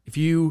 if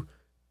you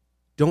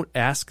don't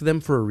ask them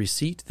for a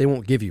receipt, they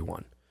won't give you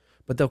one,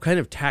 but they'll kind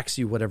of tax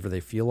you whatever they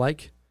feel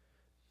like,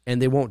 and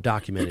they won't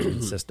document it in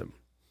the system.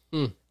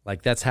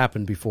 Like, that's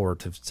happened before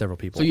to several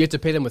people. So you have to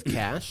pay them with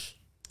cash?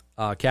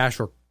 Cash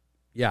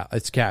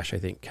it's cash, I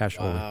think. Cash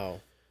only.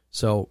 Wow.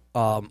 So,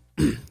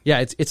 yeah,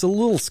 it's a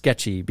little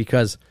sketchy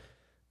because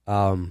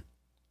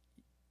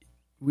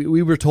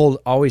we were told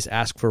always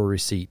ask for a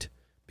receipt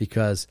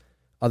because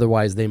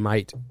otherwise they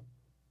might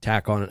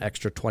tack on an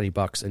extra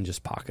 $20 and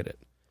just pocket it,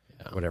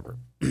 whatever.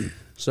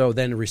 So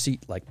then a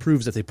receipt like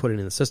proves that they put it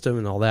in the system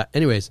and all that.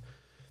 Anyways,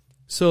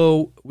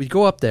 so we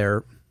go up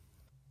there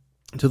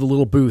to the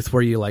little booth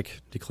where you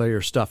like declare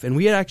your stuff, and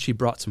we had actually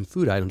brought some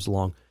food items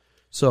along.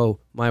 So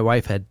my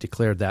wife had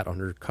declared that on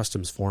her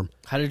customs form.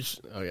 How did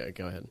you... Oh, yeah,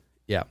 go ahead.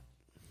 Yeah.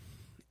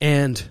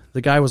 And the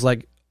guy was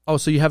like, "Oh,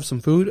 so you have some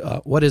food?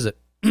 What is it?"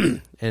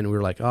 And we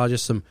were like, "Oh,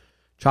 just some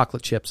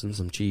chocolate chips and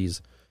some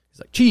cheese." He's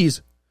like,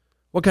 "Cheese?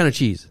 What kind of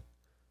cheese?"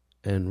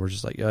 And we're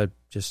just like,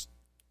 just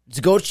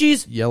It's goat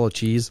cheese? yellow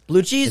cheese.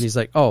 Blue cheese? And he's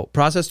like, "Oh,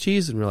 processed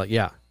cheese?" And we're like,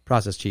 "Yeah,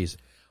 processed cheese.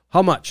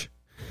 How much?"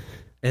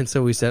 And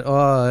so we said,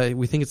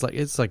 we think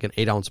it's like an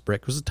 8-ounce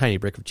brick. It was a tiny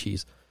brick of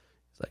cheese.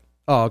 He's like,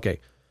 "Oh, okay."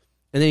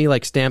 And then he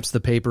like stamps the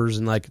papers,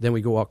 and like then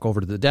we go walk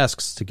over to the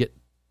desks to get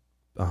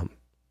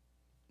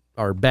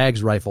our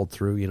bags rifled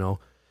through,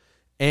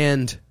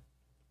 and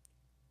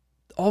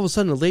all of a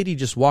sudden a lady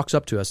just walks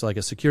up to us, like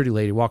a security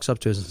lady walks up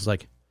to us and is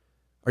like,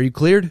 "Are you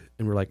cleared?"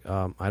 And we're like,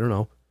 "I don't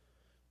know."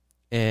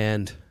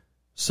 And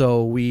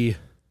so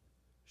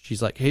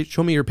she's like, "Hey,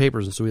 show me your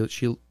papers." And so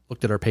she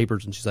looked at our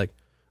papers, and she's like,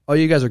 "Oh,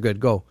 you guys are good,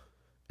 go."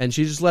 And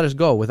she just let us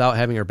go without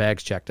having our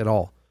bags checked at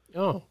all.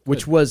 Oh,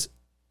 which was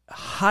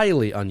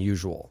highly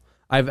unusual.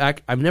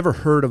 I've never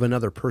heard of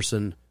another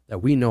person that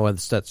we know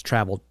of that's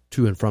traveled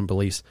to and from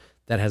Belize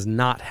that has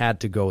not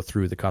had to go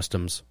through the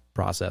customs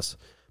process.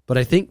 But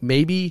I think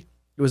maybe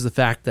it was the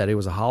fact that it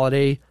was a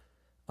holiday,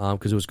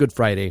 because it was Good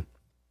Friday,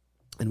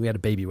 and we had a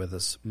baby with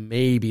us.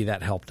 Maybe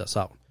that helped us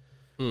out.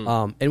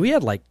 And we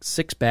had like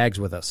 6 bags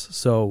with us.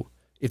 So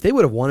if they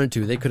would have wanted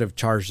to, they could have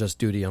charged us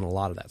duty on a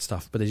lot of that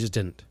stuff, but they just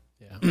didn't.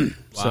 yeah.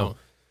 Wow.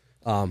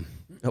 So,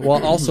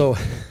 well, also,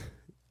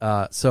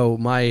 so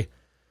my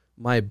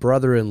my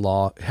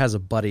brother-in-law has a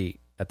buddy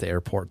at the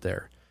airport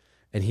there,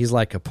 and he's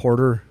like a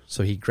porter,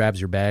 so he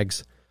grabs your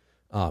bags,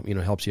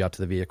 helps you out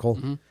to the vehicle.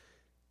 Mm-hmm.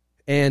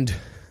 And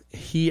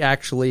he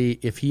actually,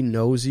 if he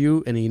knows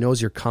you and he knows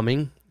you're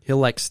coming, he'll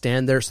like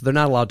stand there. So they're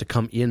not allowed to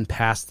come in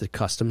past the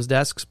customs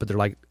desks, but they're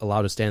like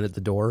allowed to stand at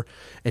the door.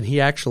 And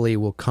he actually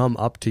will come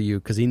up to you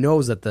because he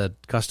knows that the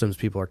customs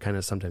people are kind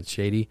of sometimes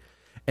shady.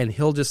 And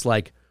he'll just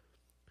like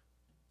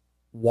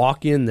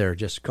walk in there,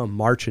 just come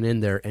marching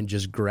in there and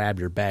just grab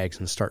your bags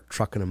and start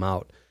trucking them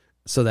out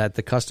so that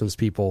the customs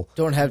people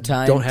Don't have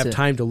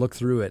time to look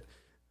through it.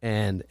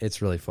 And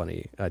it's really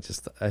funny. I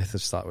just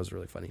thought it was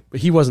really funny. But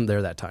he wasn't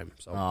there that time.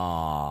 So.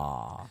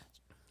 Aww.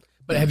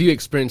 But have you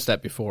experienced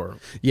that before?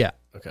 Yeah.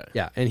 Okay.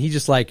 Yeah. And he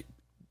just like,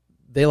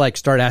 they like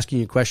start asking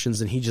you questions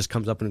and he just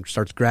comes up and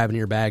starts grabbing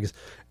your bags.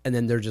 And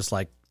then they're just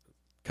like,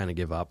 kind of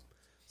give up.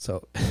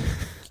 So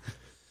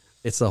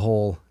it's a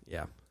whole,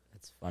 yeah.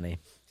 That's funny.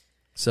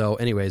 So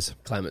anyways.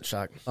 Climate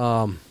shock.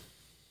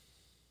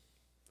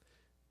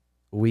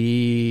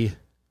 We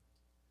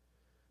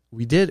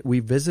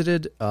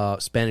visited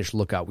Spanish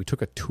Lookout. We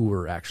took a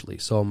tour actually.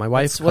 So my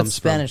wife What's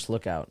Spanish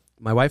Lookout?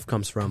 My wife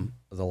comes from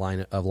the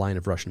line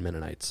of Russian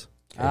Mennonites.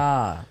 Okay?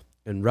 Ah.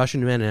 And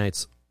Russian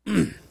Mennonites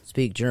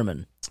Speak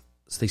German.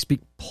 So they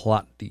speak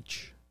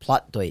Plattdeutsch.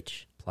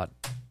 Plattdeutsch.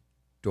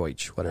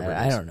 Plattdeutsch, whatever it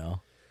is. I don't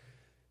know.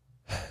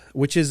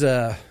 Which is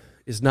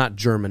not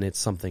German, it's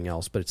something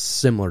else, but it's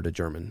similar to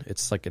German.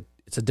 It's like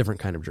it's a different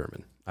kind of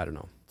German. I don't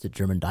know. It's a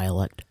German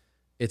dialect.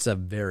 It's a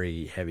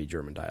very heavy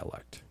German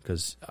dialect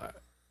because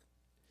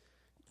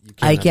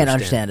I can't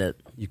understand it.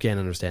 You can't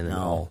understand it at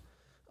all.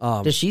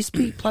 Does she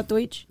speak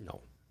Plattdeutsch?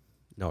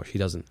 No, she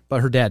doesn't.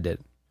 But her dad did.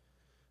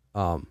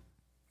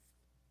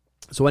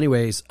 So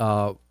anyways,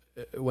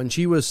 when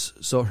she was,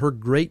 so her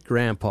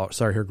grandpa,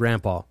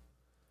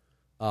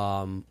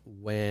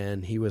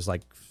 when he was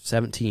like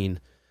 17,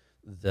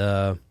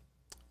 the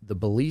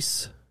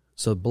Belize,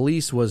 so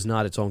Belize was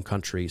not its own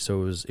country,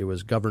 so it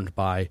was governed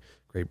by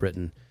Great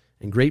Britain,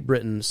 and Great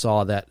Britain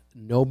saw that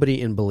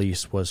nobody in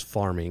Belize was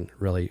farming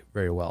really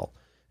very well,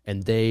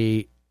 and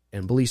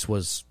Belize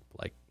was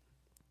like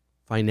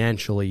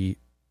financially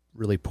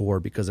really poor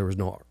because there was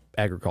no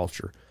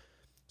agriculture.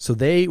 So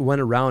they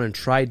went around and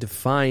tried to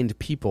find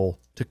people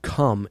to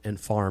come and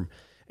farm.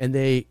 And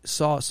they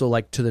saw, so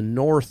like to the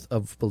north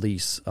of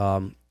Belize,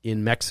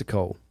 in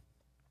Mexico,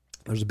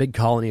 there's a big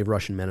colony of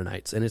Russian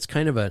Mennonites. And it's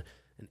kind of an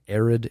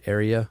arid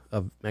area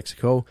of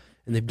Mexico.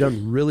 And they've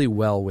done really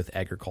well with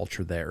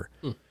agriculture there.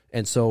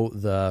 And so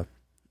the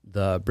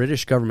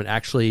British government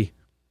actually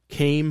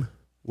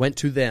went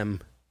to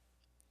them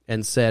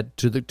and said,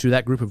 to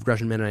that group of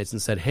Russian Mennonites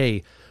and said,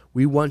 hey,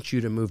 we want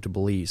you to move to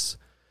Belize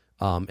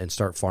and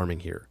start farming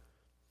here.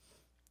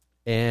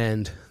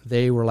 And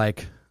they were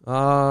like,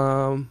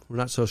 we're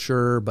not so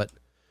sure, but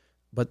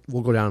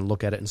we'll go down and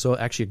look at it. And so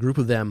actually a group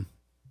of them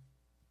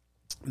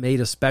made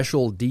a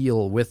special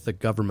deal with the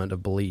government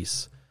of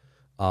Belize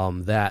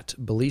that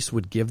Belize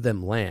would give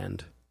them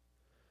land,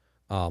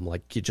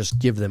 like you just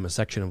give them a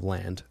section of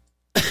land,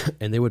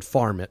 and they would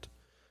farm it,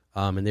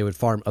 and they would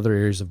farm other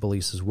areas of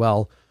Belize as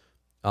well,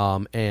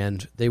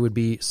 and they would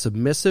be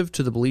submissive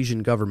to the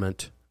Belizean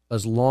government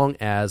as long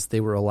as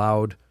they were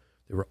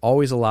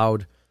always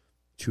allowed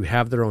to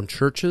have their own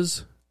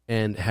churches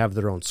and have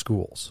their own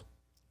schools.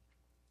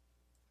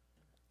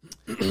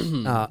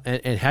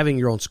 And having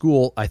your own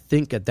school, I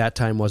think at that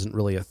time wasn't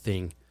really a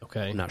thing.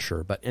 Okay. I'm not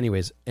sure. But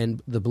anyways,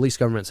 and the Belize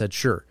government said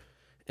sure.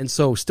 And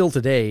so still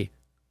today,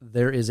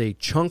 there is a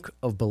chunk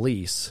of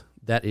Belize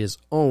that is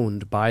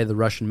owned by the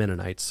Russian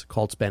Mennonites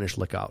called Spanish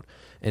Lookout.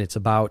 And it's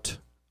about,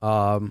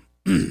 I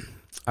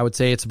would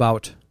say it's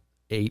about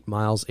 8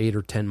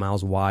 or 10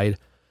 miles wide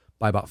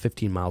by about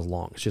 15 miles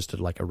long. It's just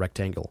like a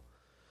rectangle.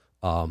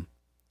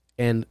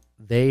 And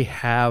they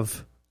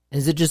have...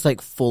 Is it just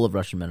like full of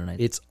Russian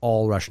Mennonites? It's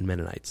all Russian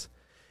Mennonites.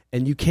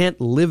 And you can't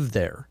live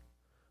there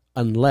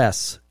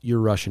unless you're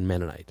Russian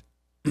Mennonite.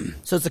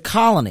 So it's a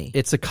colony.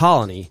 It's a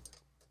colony.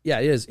 Yeah,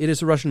 it is. It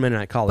is a Russian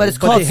Mennonite colony. But it's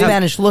called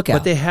Spanish Lookout.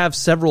 But they have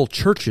several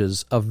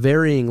churches of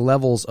varying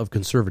levels of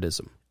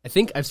conservatism. I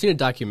think I've seen a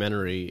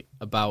documentary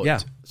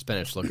about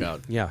Spanish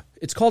Lookout. Yeah.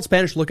 It's called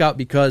Spanish Lookout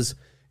because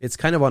it's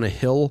kind of on a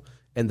hill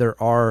and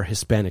there are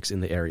Hispanics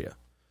in the area.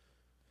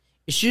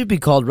 It should be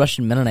called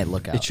Russian Mennonite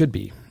Lookout. It should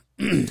be.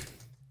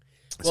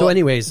 So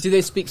anyways... Do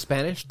they speak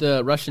Spanish,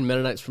 the Russian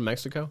Mennonites from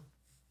Mexico?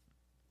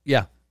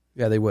 Yeah.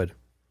 Yeah, they would.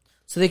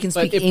 So they can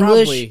speak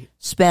English,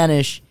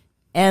 Spanish,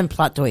 and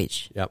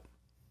Plattdeutsch. Yep.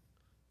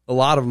 A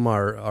lot of them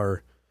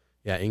are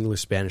English,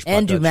 Spanish,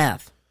 and do Dutch.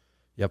 math.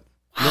 Yep.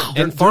 Wow.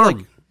 And And farm.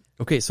 like,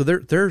 okay, so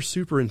they're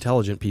super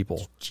intelligent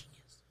people.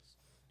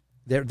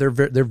 They're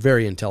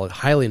very intelligent,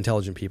 highly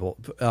intelligent people.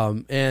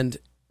 And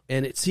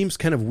it seems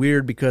kind of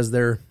weird because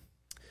they're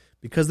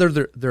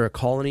a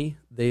colony.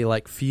 They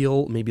like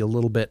feel maybe a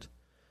little bit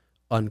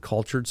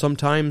uncultured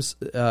sometimes.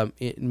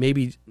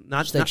 Maybe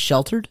not Just like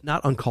sheltered.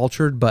 not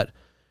uncultured, but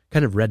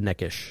kind of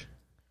redneckish.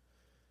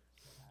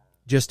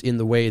 Just in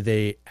the way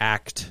they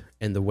act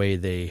and the way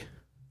they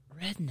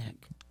Redneck.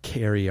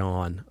 carry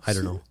on. I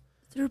don't know.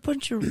 They're a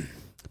bunch of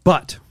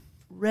But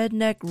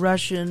redneck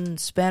Russian,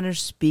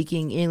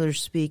 Spanish-speaking,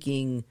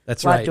 English-speaking,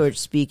 That's right.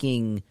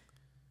 Deutsch-speaking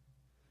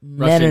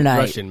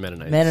Russian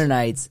Mennonites.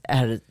 Mennonites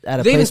at a Do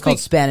they place even called speak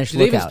Spanish Do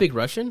they even Lookout. speak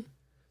Russian?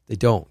 they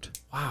don't.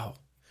 Wow.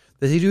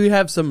 They do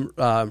have some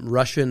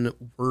Russian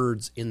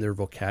words in their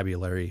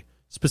vocabulary.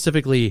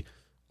 Specifically,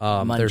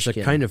 there's a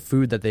Munchkin. kind of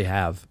food that they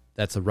have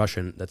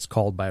that's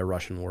called by a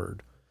Russian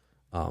word.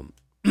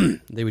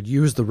 They would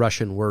use the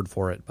Russian word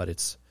for it, but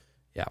it's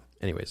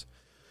anyways.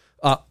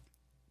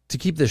 To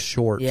keep this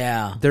short,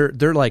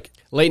 they're like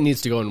Leighton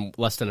needs to go in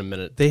less than a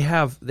minute. they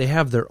have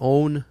their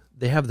own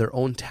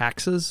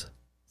taxes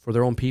for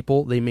their own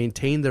people. They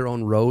maintain their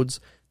own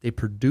roads. They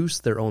produce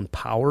their own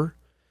power.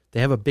 They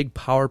have a big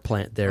power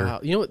plant there. Wow.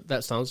 You know what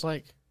that sounds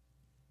like?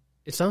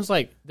 It sounds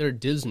like they're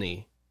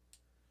Disney,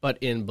 but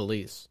in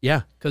Belize.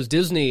 Yeah. Because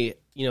Disney,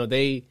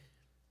 they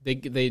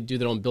do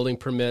their own building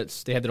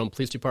permits. They have their own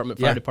police department,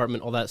 fire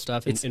department, all that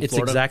stuff in It's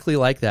Florida. exactly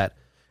like that.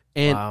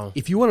 And Wow.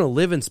 if you want to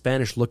live in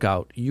Spanish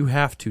Lookout, you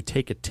have to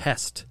take a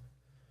test.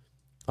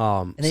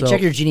 And they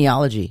check your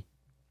genealogy,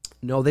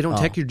 No, they don't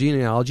check your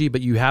genealogy,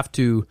 but you have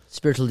to.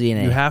 spiritual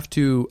DNA. You have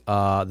to.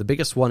 The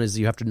biggest one is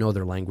you have to know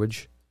their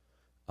language,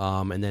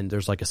 and then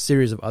there's like a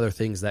series of other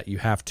things that you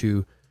have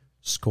to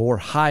score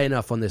high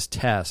enough on this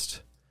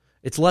test.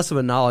 It's less of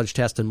a knowledge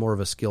test and more of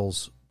a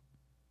skills,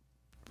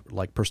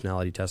 like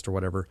personality test or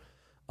whatever.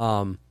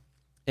 And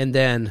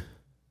then,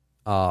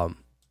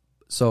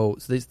 so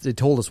they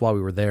told us while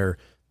we were there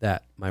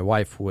that my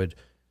wife would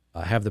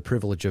have the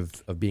privilege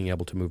of being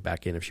able to move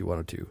back in if she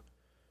wanted to.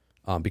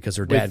 Because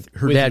her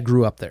dad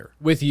grew up there.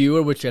 With you,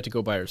 or would she have to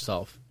go by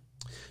herself?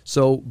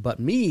 So, but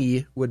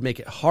me would make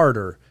it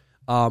harder.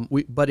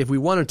 But if we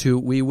wanted to,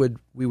 we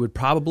would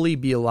probably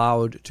be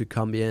allowed to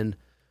come in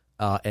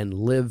and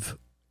live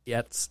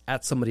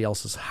at somebody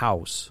else's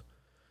house,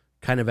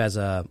 kind of as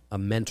a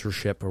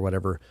mentorship or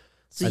whatever.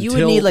 So you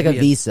would need like a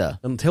visa.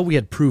 Until we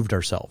had proved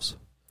ourselves.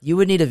 You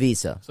would need a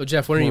visa. So,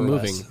 Jeff, when are you More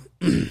or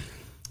moving?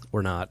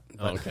 We're not.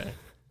 Oh, okay.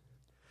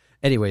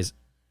 Anyways,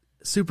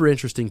 super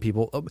interesting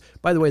people. Oh,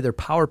 by the way, their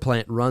power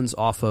plant runs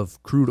off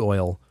of crude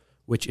oil,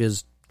 which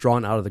is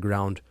drawn out of the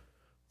ground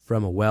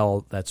from a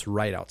well that's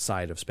right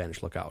outside of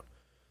Spanish Lookout.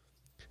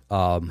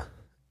 And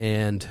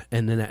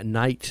then at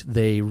night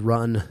they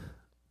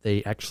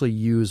actually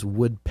use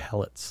wood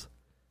pellets,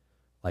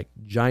 like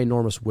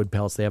ginormous wood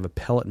pellets. They have a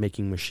pellet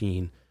making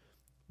machine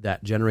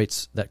that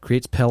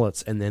creates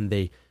pellets, and then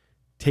they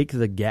take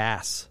the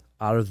gas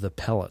out of the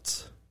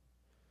pellets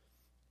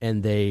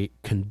and they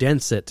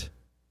condense it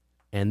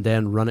and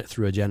then run it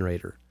through a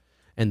generator.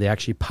 And they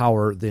actually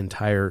power the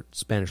entire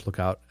Spanish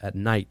Lookout at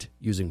night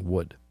using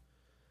wood.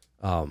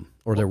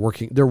 Or they're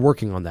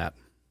working on that.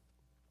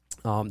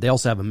 They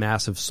also have a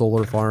massive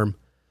solar farm.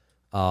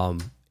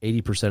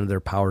 80% of their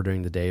power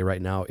during the day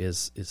right now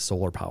is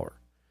solar power.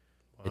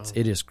 Wow.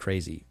 It is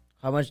crazy.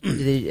 How much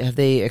have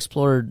they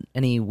explored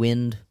any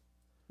wind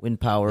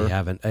power? They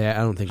haven't. I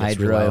don't think hydro.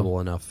 It's reliable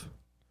enough.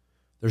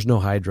 There's no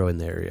hydro in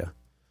the area.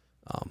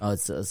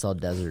 It's all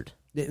desert.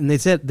 And they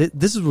said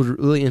this is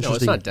really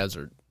interesting. No, it's not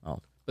desert. Oh,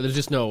 but there's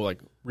just no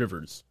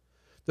rivers.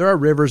 There are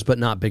rivers, but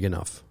not big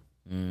enough.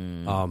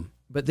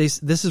 But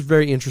this is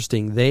very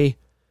interesting. They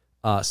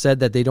said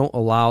that they don't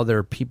allow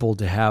their people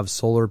to have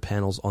solar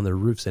panels on their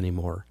roofs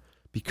anymore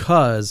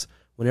because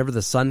whenever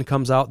the sun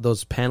comes out,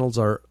 those panels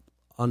are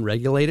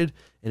unregulated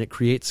and it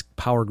creates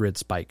power grid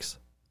spikes.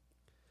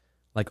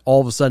 Like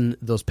all of a sudden,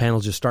 those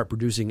panels just start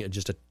producing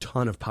just a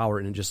ton of power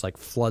and it just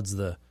floods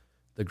the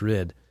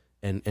grid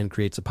and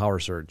creates a power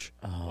surge.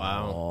 Oh.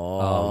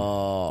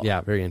 Wow.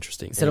 Yeah, very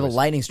interesting. Instead of a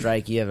lightning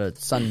strike, you have a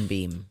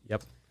sunbeam.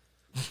 Yep.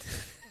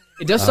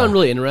 It does sound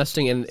really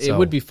interesting, and it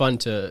would be fun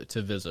to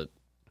visit.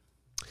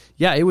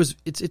 Yeah,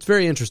 it's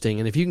very interesting,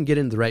 and if you can get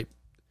in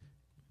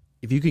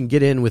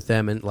with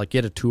them and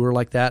get a tour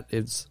like that,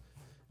 it's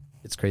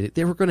crazy.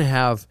 They were going to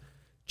have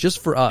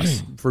just for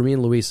us, for me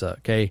and Luisa,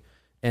 okay,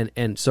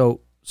 and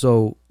so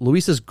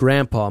Luisa's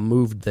grandpa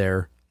moved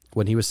there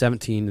when he was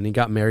 17, and he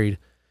got married,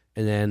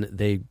 and then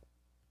they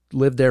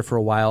lived there for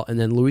a while, and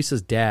then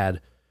Luisa's dad,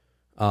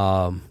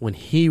 when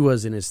he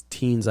was in his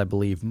teens, I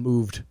believe,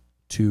 moved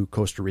to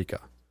Costa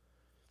Rica.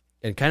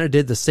 And kind of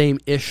did the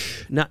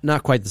same-ish,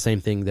 not quite the same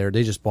thing there.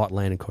 They just bought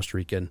land in Costa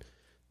Rica. And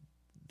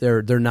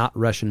they're not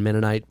Russian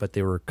Mennonite, but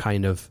they were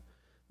kind of,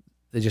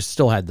 they just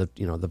still had the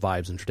the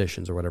vibes and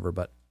traditions or whatever.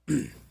 But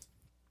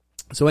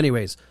so,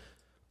 anyways,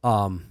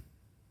 where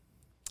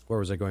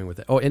was I going with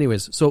it? Oh,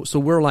 anyways, so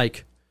we're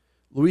like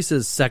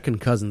Luisa's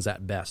second cousins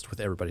at best with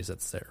everybody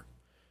that's there,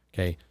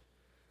 okay.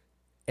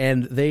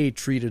 And they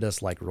treated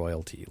us like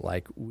royalty.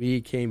 Like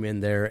we came in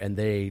there and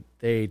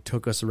they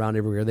took us around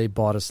everywhere. They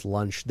bought us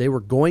lunch. They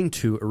were going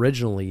to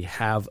originally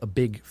have a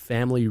big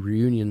family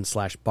reunion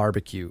 /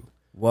 barbecue.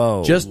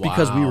 Whoa. Just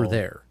because we were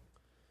there.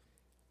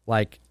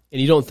 And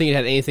you don't think it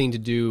had anything to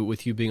do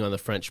with you being on the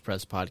French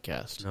Press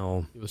podcast?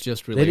 No. It was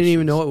just They relations. didn't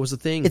even know it was a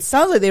thing. It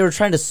sounds like they were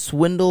trying to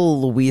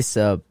swindle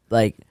Luisa,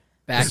 Back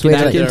Back Switch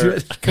into into their-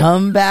 it.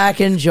 Come back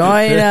and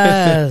join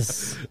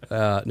us.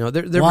 No,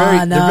 they're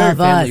One very of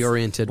family us.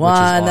 oriented, which is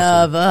One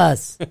awesome. of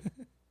us.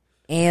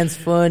 Ans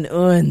von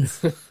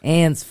uns.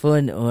 Ans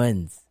von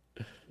uns.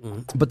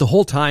 But the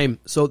whole time,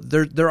 so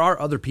there are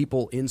other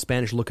people in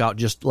Spanish Lookout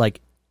just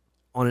like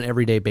on an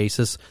everyday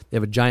basis. They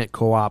have a giant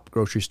co-op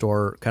grocery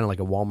store, kind of like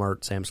a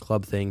Walmart, Sam's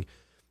Club thing.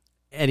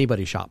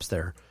 Anybody shops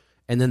there.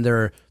 And then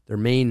their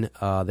main,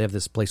 they have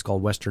this place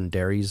called Western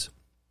Dairies.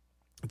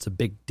 It's a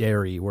big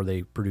dairy where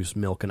they produce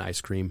milk and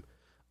ice cream.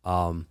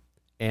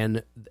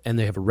 And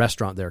they have a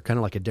restaurant there, kind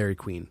of like a Dairy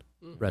Queen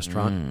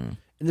restaurant.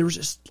 And there was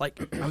just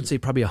like, I would say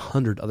probably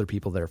 100 other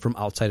people there from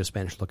outside of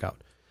Spanish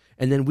Lookout.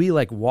 And then we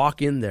like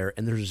walk in there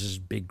and there's this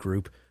big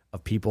group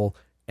of people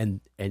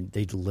and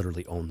they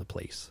literally own the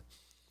place.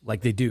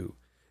 Like they do.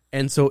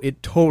 And so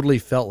it totally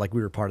felt like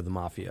we were part of the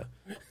mafia.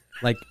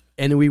 Like,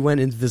 and we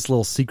went into this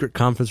little secret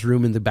conference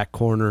room in the back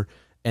corner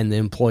and the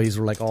employees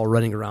were like all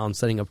running around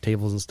setting up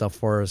tables and stuff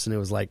for us. And it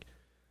was like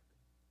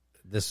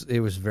it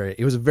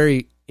was a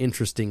very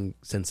interesting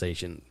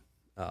sensation,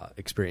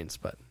 experience,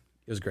 but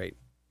it was great.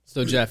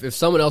 So, Jeff, if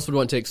someone else would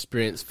want to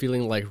experience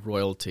feeling like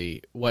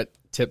royalty, what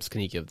tips can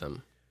you give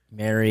them?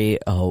 Marry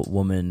a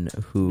woman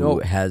who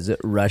has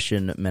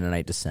Russian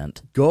Mennonite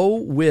descent.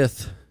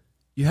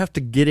 You have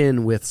to get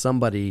in with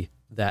somebody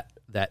that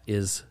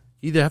is,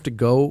 either have to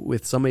go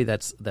with somebody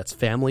that's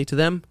family to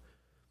them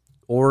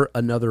or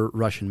another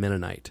Russian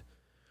Mennonite.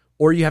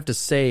 Or you have to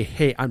say,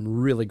 hey, I'm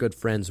really good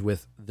friends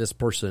with this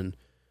person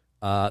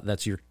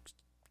that's your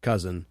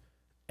cousin.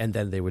 And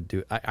then they would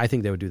do, I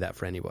think they would do that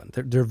for anyone.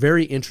 They're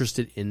very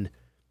interested in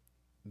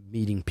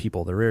meeting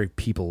people. They're very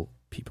people.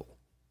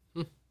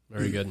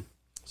 Very good.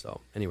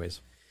 So,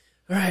 anyways,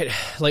 All right,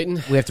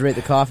 Leighton. We have to rate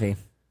the coffee.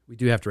 we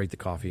do have to rate the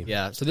coffee.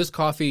 Yeah. So this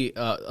coffee,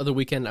 other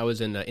weekend I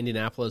was in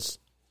Indianapolis,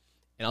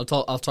 and I'll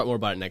talk more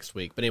about it next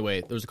week. But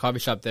anyway, there was a coffee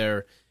shop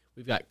there.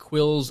 We've got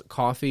Quill's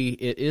Coffee.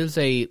 It is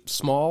a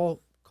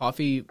small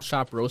coffee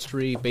shop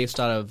roastery based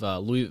out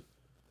of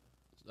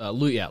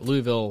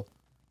Louisville,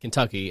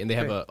 Kentucky, and they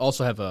have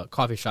also have a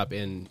coffee shop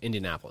in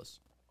Indianapolis.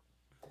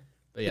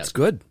 But yeah, It's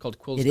good. Called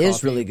Quill's It Coffee.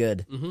 is really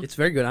good. It's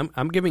very good.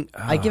 I'm giving.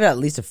 I give it at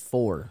least a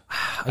 4.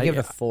 I give it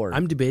a 4.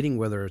 I'm debating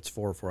whether it's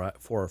 4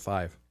 or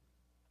 5.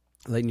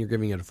 Leighton, you're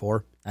giving it a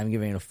 4. I'm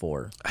giving it a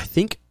 4. I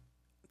think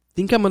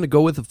I'm going to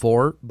go with a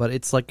 4, but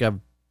it's like a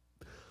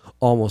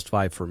almost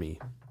 5 for me.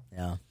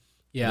 Yeah.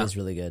 Yeah, It is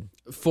really good.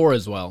 4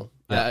 as well.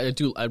 Yeah.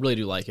 I really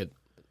do like it.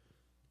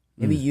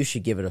 Maybe you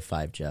should give it a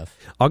 5, Jeff.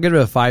 I'll give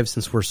it a 5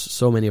 since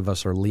so many of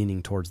us are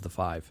leaning towards the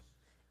 5.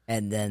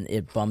 And then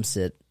it bumps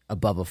it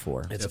above a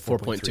 4. It's Yeah, a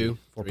 4.2.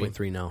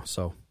 4.3 now.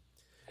 So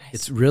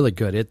it's really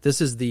good.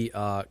 This is the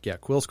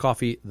Quill's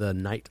Coffee, the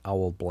Night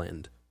Owl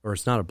blend, or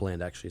it's not a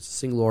blend actually. It's a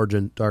single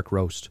origin dark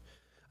roast.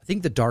 I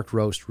think the dark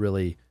roast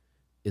really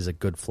is a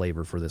good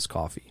flavor for this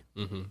coffee.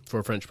 Mm-hmm.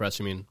 For French press,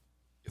 you mean?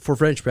 For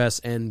French press,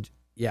 and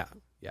yeah.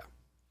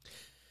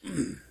 All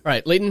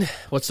right, Leighton,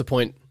 what's the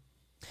point?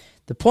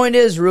 The point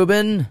is,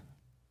 Ruben,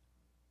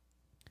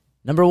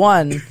 number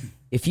 1,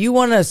 if you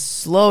want to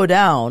slow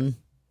down,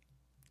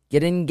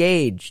 get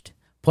engaged.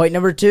 Point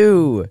number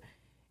 2,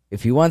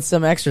 if you want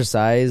some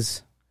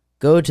exercise,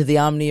 go to the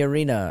Omni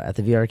Arena at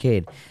the VR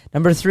Arcade.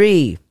 Number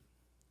 3,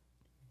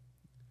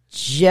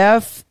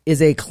 Jeff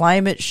is a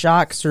climate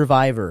shock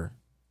survivor.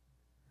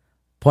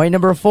 Point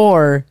number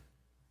 4,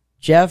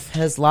 Jeff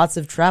has lots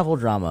of travel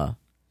drama.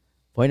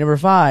 Point number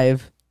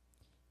 5,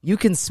 you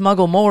can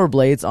smuggle mower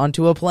blades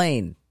onto a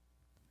plane.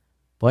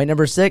 Point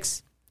number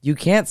 6, you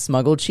can't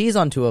smuggle cheese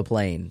onto a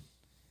plane.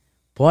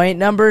 Point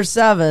number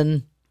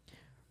 7,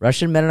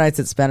 Russian Mennonites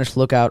at Spanish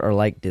Lookout are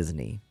like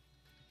Disney.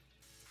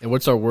 And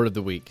what's our word of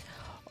the week?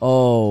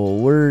 Oh,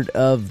 word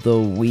of the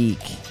week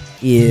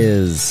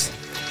is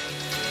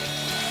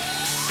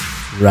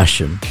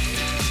Russian.